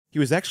perspective. He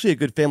was actually a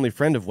good family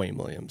friend of Wayne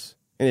Williams,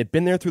 and had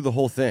been there through the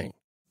whole thing,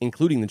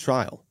 including the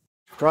trial.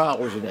 The trial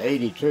was in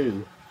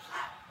 '82,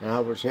 and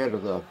I was head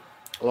of the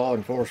law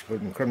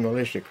enforcement and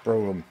criminalistics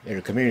program at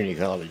a community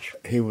college.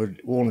 He would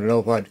want to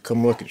know if I'd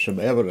come look at some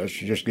evidence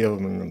to just give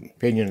him an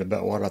opinion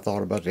about what I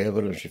thought about the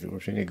evidence, if it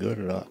was any good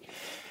or not.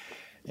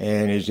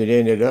 And as it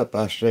ended up,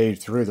 I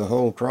stayed through the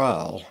whole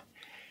trial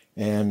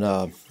and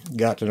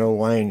got to know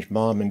Wayne's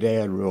mom and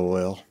dad real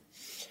well.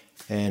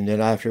 And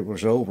then after it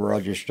was over,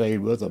 I just stayed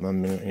with them,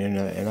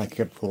 and I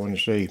kept going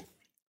to see.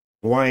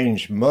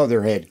 Wayne's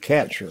mother had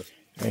cancer,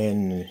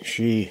 and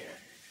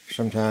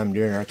sometime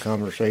during our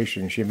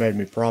conversation, she made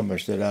me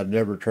promise that I'd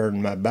never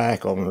turn my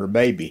back on her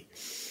baby.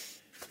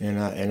 And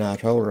I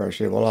told her, I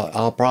said, well,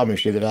 I'll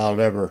promise you that I'll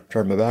never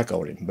turn my back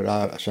on him. But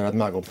I said, I'm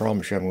not going to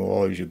promise you I'm going to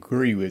always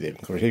agree with him,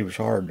 because he was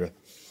hard to,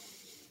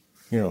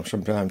 you know,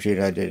 sometimes he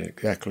and I didn't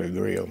exactly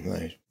agree on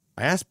things.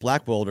 I asked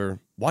Blackwelder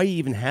why he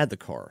even had the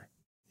car.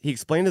 He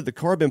explained that the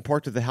car had been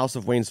parked at the house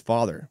of Wayne's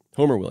father,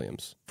 Homer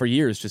Williams, for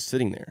years just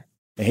sitting there.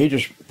 And he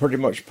just pretty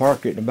much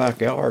parked it in the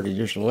backyard. He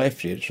just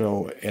left it.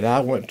 And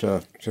I went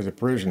to the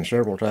prison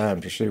several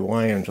times to see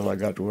Wayne until I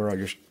got to where I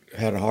just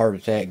had a heart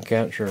attack and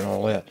cancer and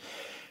all that.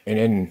 And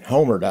then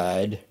Homer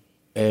died,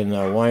 and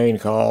Wayne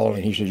called,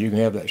 and he said, you can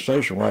have that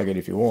station wagon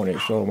if you want it.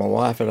 So my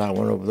wife and I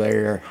went over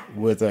there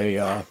with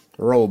a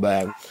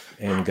rollback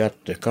and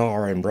got the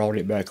car and brought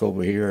it back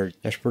over here.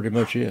 That's pretty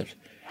much it.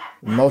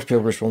 Most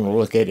people just want to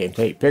look at it and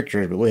take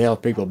pictures, but we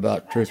have people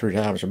about 2 or 3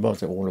 times a month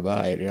that want to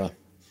buy it, yeah.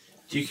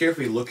 Do you care if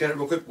we look at it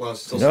real quick while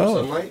it's still some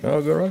sunlight?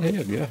 No, go right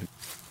ahead, yeah.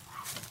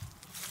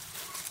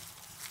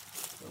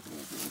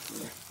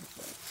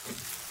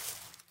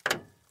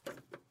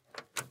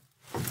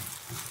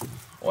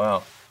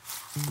 Wow.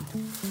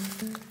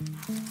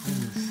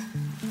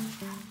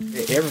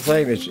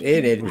 Everything that's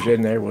in it was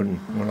in there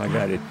when I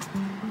got it.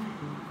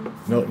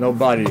 No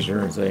bodies or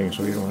anything,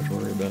 so you don't have to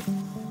worry about it.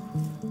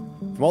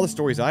 From all the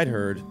stories I'd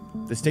heard,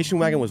 the station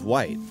wagon was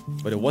white,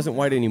 but it wasn't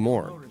white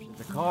anymore.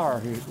 The car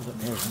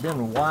has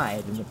been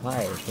white in the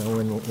past. So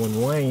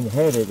when Wayne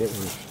had it, it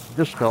was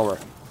this color.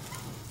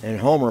 And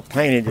Homer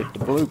painted it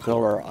the blue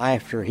color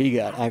after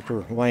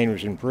Wayne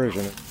was in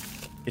prison.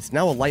 It's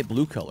now a light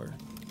blue color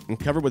and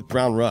covered with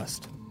brown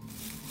rust.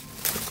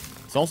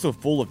 It's also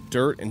full of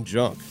dirt and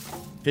junk.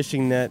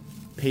 Fishing net,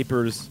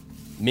 papers,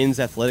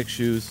 men's athletic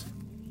shoes.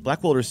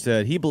 Blackwelder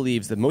said he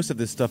believes that most of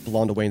this stuff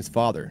belonged to Wayne's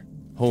father,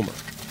 Homer.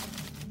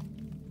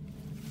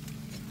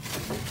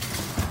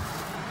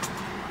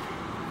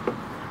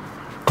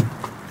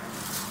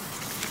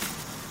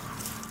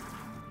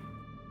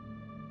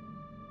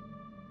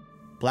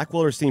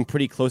 Blackwelder seemed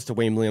pretty close to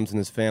Wayne Williams and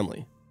his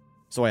family.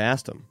 So I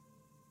asked him,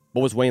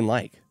 what was Wayne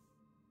like?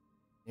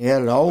 He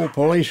had an old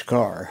police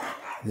car,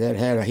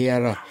 he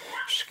had a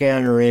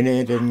scanner in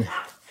it, and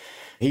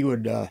he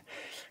would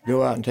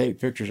go out and take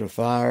pictures of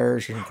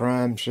fires and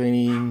crime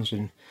scenes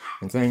and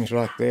things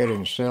like that,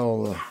 and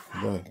sell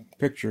the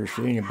pictures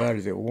to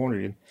anybody that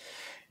wanted him.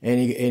 And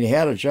he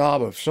had a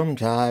job of some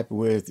type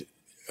with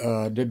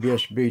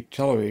WSB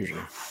television.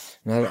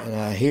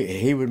 Now,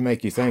 he would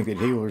make you think that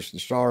he was the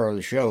star of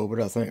the show,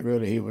 but I think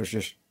really he was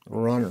just a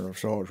runner of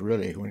sorts,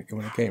 really, when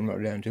it came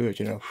right down to it,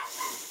 you know.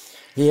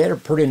 He had a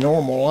pretty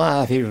normal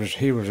life. He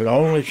was an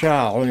only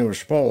child, and he was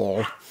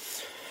spoiled.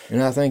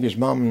 And I think his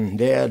mom and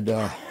dad,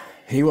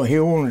 he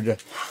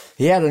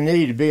had a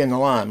need to be in the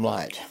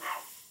limelight.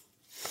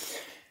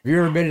 Have you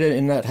ever been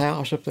in that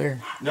house up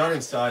there? Not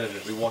inside of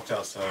it. We walked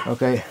outside.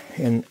 Okay,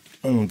 and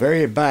on the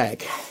very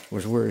back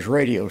was where his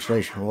radio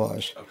station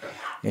was. Okay.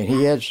 And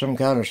he had some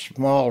kind of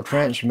small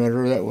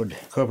transmitter that would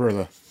cover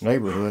the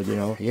neighborhood, you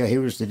know. Yeah, he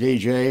was the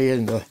DJ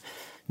and the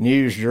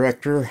news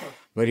director,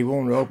 but he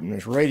wanted to open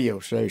his radio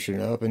station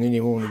up, and then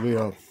he wanted to be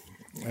a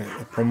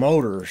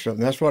promoter or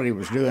something. That's what he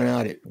was doing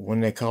out at.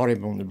 When they caught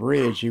him on the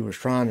bridge, he was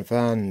trying to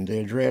find the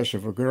address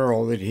of a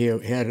girl that he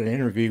had an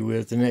interview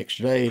with the next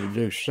day to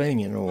do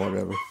singing or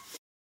whatever.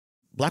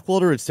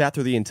 Blackwelder had sat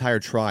through the entire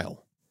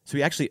trial, so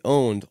he actually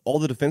owned all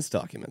the defense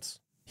documents.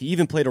 He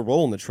even played a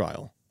role in the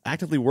trial,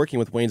 actively working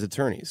with Wayne's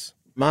attorneys.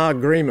 My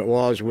agreement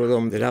was with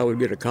them that I would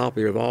get a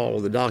copy of all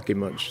of the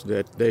documents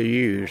that they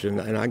used,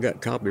 and I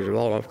got copies of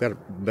all. I've got a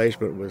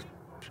basement with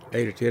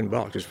 8 or 10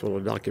 boxes full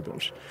of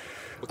documents.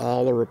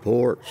 All the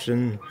reports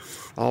and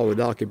all the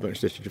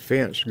documents that the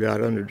defense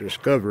got under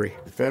discovery.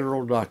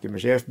 Federal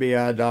documents,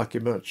 FBI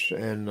documents,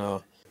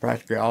 and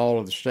practically all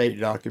of the state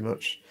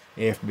documents,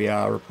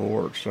 FBI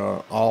reports,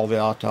 all the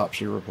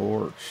autopsy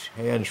reports,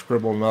 hand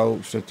scribbled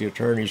notes that the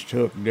attorneys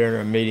took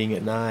during a meeting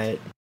at night.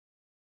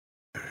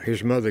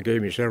 His mother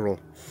gave me several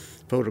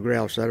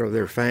photographs out of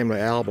their family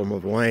album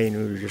of Wayne,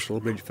 who was just a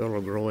little bitty fellow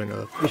growing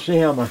up. You see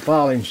how my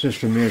filing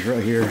system is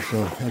right here?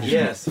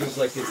 Yeah, seems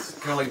like it's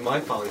kind of like my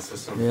filing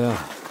system. Yeah.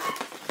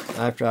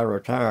 After I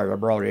retired, I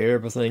brought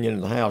everything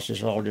into the house.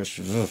 It's all just,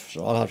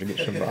 so I'll have to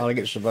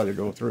get somebody to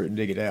go through it and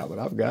dig it out. But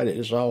I've got it.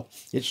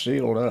 It's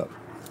sealed up.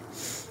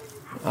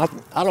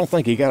 I don't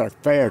think he got a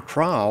fair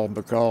trial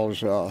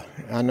because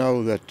I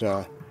know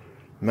that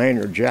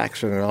Maynard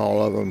Jackson and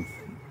all of them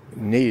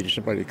needed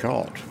somebody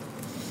caught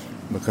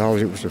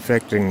because it was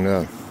affecting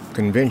the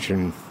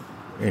convention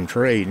and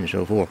trade and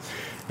so forth.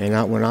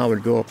 And when I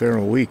would go up there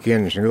on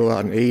weekends and go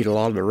out and eat, a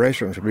lot of the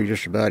restaurants would be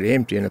just about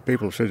empty, and the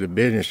people said the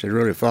business had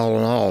really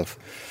fallen off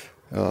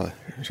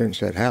since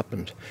that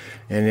happened,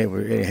 and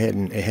it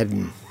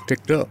hadn't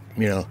picked up,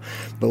 you know.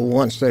 But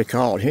once they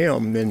caught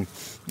him, then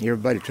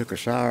everybody took a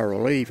sigh of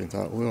relief and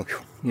thought, well,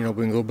 you know,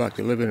 we can go back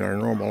to living our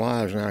normal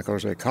lives now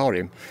because they caught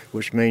him,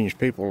 which means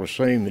people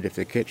assume that if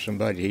they catch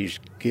somebody, he's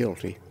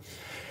guilty.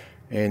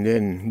 And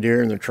then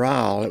during the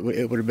trial,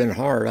 it would have been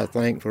hard, I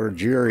think, for a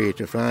jury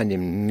to find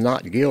him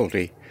not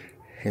guilty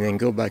and then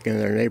go back in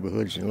their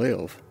neighborhoods and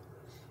live.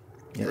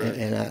 Right.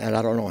 And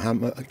I don't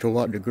know to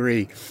what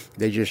degree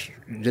they just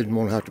didn't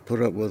want to have to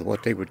put up with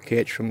what they would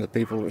catch from the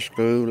people at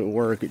school, at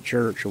work, at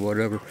church, or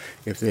whatever,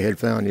 if they had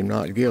found him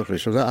not guilty.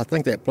 So I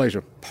think that plays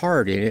a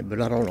part in it,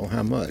 but I don't know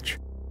how much.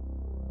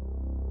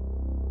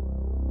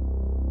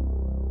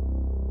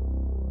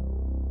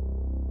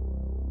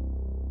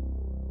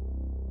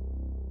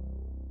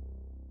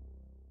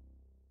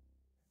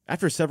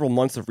 After several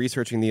months of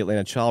researching the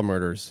Atlanta child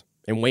murders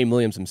and Wayne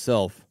Williams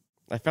himself,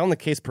 I found the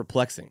case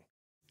perplexing,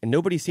 and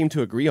nobody seemed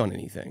to agree on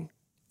anything.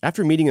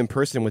 After meeting in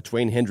person with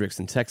Dwayne Hendricks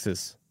in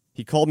Texas,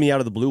 he called me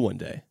out of the blue one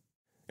day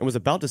and was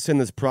about to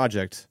send this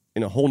project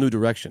in a whole new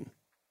direction.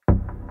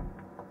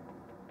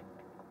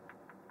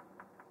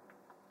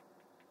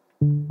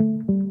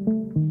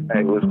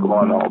 Hey, what's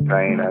going on,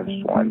 Payne? I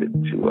just wanted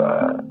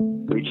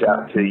to reach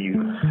out to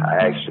you.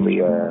 I actually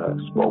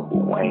spoke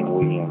with Wayne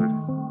Williams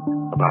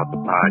about the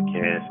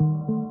podcast.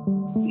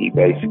 He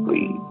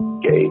basically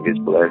gave his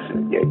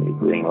blessing, gave me the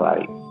green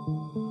light,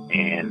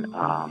 and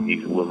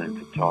he's willing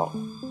to talk.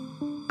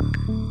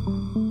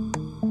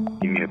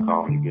 Give me a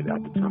call when you get the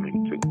opportunity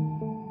to.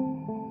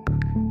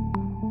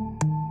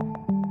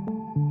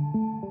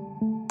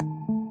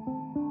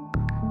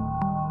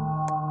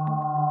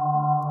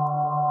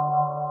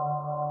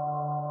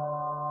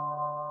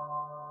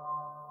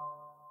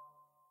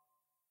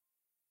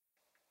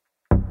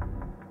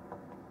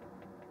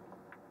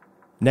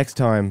 Next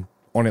time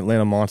on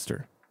Atlanta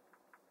Monster.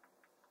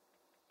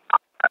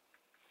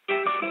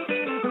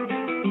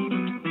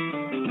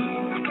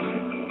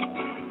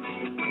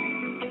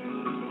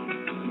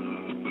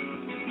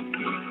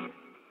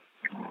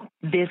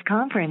 This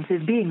conference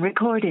is being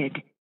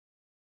recorded.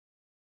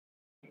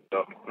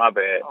 Oh, my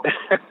bad.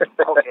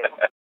 Okay.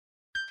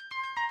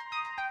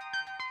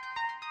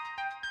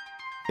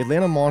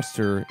 Atlanta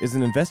Monster is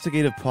an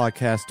investigative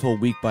podcast told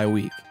week by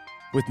week,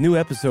 with new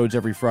episodes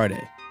every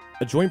Friday.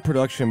 A joint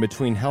production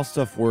between How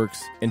Stuff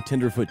Works and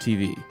Tenderfoot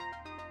TV.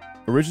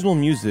 Original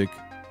music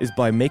is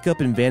by Makeup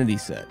and Vanity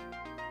Set.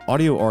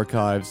 Audio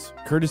archives,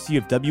 courtesy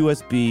of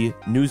WSB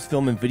News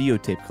Film and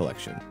Videotape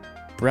Collection.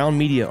 Brown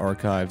Media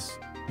Archives,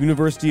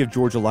 University of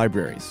Georgia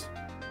Libraries.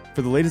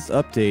 For the latest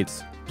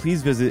updates,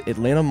 please visit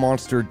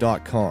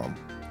atlantamonster.com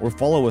or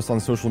follow us on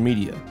social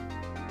media.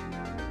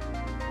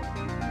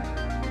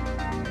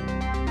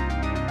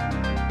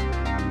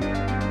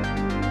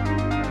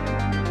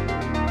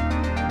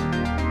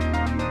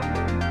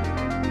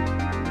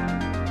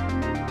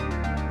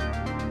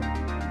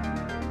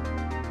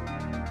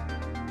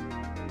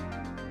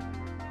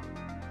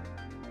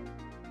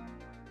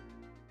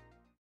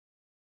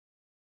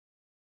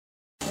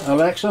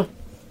 Alexa,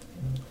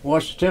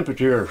 what's the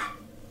temperature?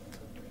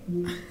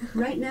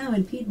 Right now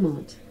in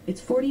Piedmont,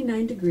 it's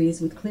 49 degrees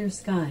with clear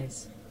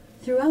skies.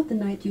 Throughout the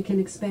night you can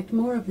expect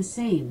more of the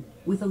same,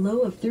 with a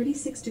low of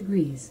 36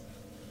 degrees.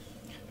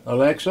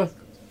 Alexa,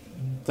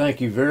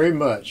 thank you very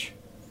much.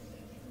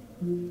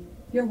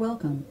 You're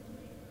welcome.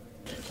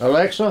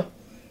 Alexa,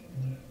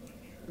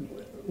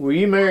 will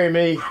you marry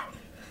me?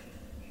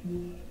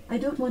 I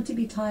don't want to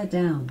be tied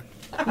down.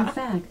 In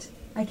fact,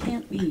 I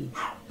can't be.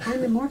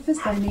 I'm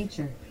amorphous by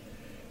nature.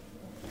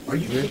 Are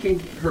you keeping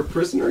her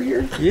prisoner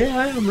here? Yeah,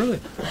 I am,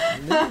 really.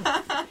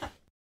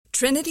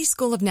 Trinity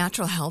School of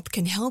Natural Health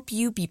can help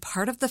you be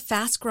part of the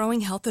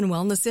fast-growing health and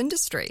wellness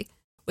industry.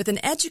 With an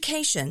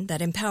education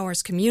that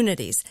empowers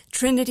communities,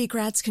 Trinity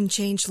grads can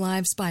change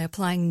lives by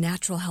applying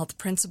natural health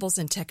principles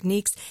and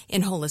techniques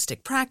in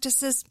holistic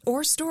practices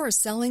or stores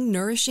selling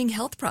nourishing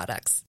health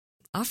products.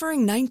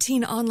 Offering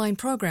 19 online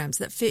programs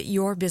that fit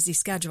your busy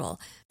schedule,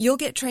 you'll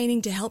get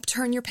training to help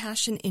turn your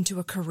passion into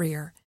a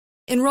career.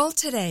 Enroll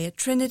today at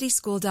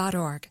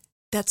trinityschool.org.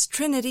 That's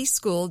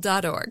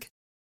trinityschool.org.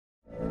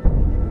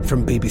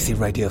 From BBC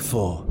Radio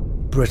 4,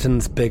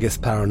 Britain's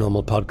biggest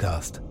paranormal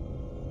podcast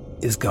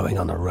is going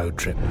on a road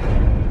trip.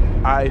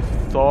 I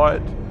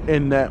thought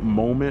in that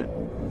moment,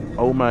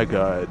 oh my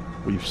God,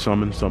 we've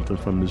summoned something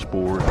from this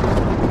board.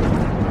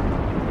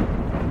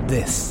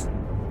 This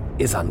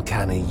is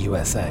Uncanny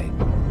USA.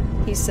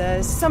 He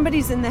says,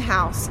 somebody's in the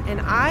house,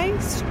 and I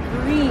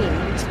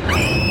screamed.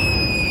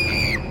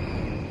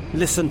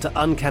 Listen to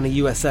Uncanny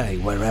USA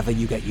wherever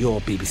you get your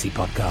BBC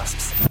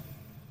podcasts,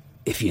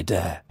 if you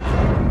dare.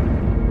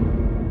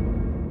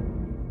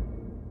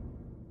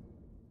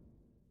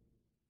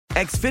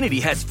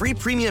 Xfinity has free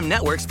premium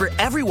networks for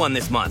everyone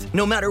this month,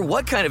 no matter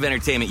what kind of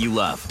entertainment you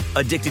love.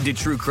 Addicted to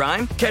true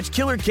crime? Catch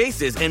killer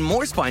cases and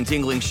more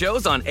spine-tingling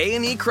shows on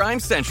A&E Crime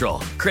Central.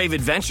 Crave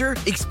adventure?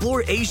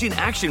 Explore Asian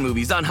action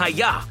movies on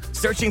Hi-YAH.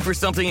 Searching for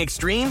something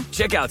extreme?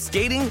 Check out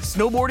skating,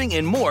 snowboarding,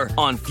 and more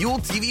on Fuel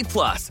TV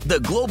Plus, the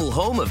global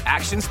home of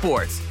action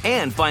sports.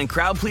 And find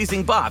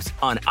crowd-pleasing bops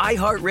on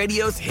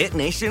iHeartRadio's Hit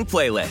Nation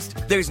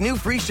playlist. There's new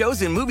free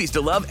shows and movies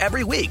to love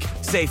every week.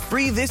 Say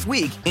free this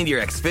week in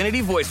your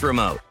Xfinity voice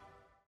remote.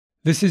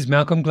 This is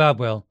Malcolm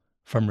Gladwell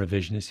from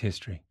Revisionist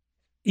History.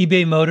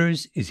 eBay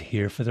Motors is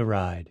here for the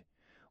ride.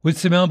 With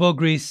some elbow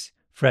grease,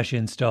 fresh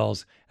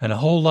installs, and a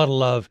whole lot of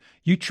love,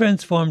 you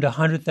transformed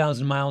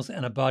 100,000 miles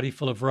and a body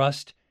full of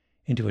rust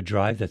into a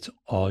drive that's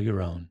all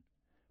your own.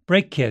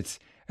 Brake kits,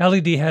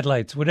 LED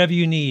headlights, whatever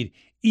you need,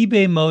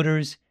 eBay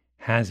Motors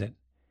has it.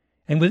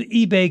 And with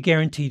eBay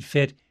Guaranteed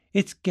Fit,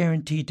 it's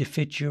guaranteed to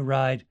fit your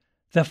ride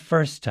the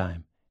first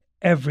time,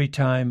 every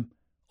time,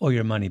 or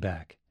your money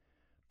back.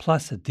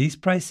 Plus, at these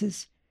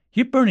prices,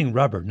 you're burning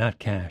rubber, not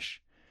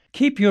cash.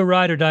 Keep your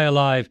ride or die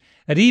alive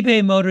at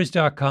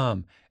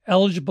ebaymotors.com.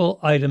 Eligible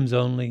items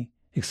only.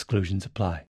 Exclusions apply.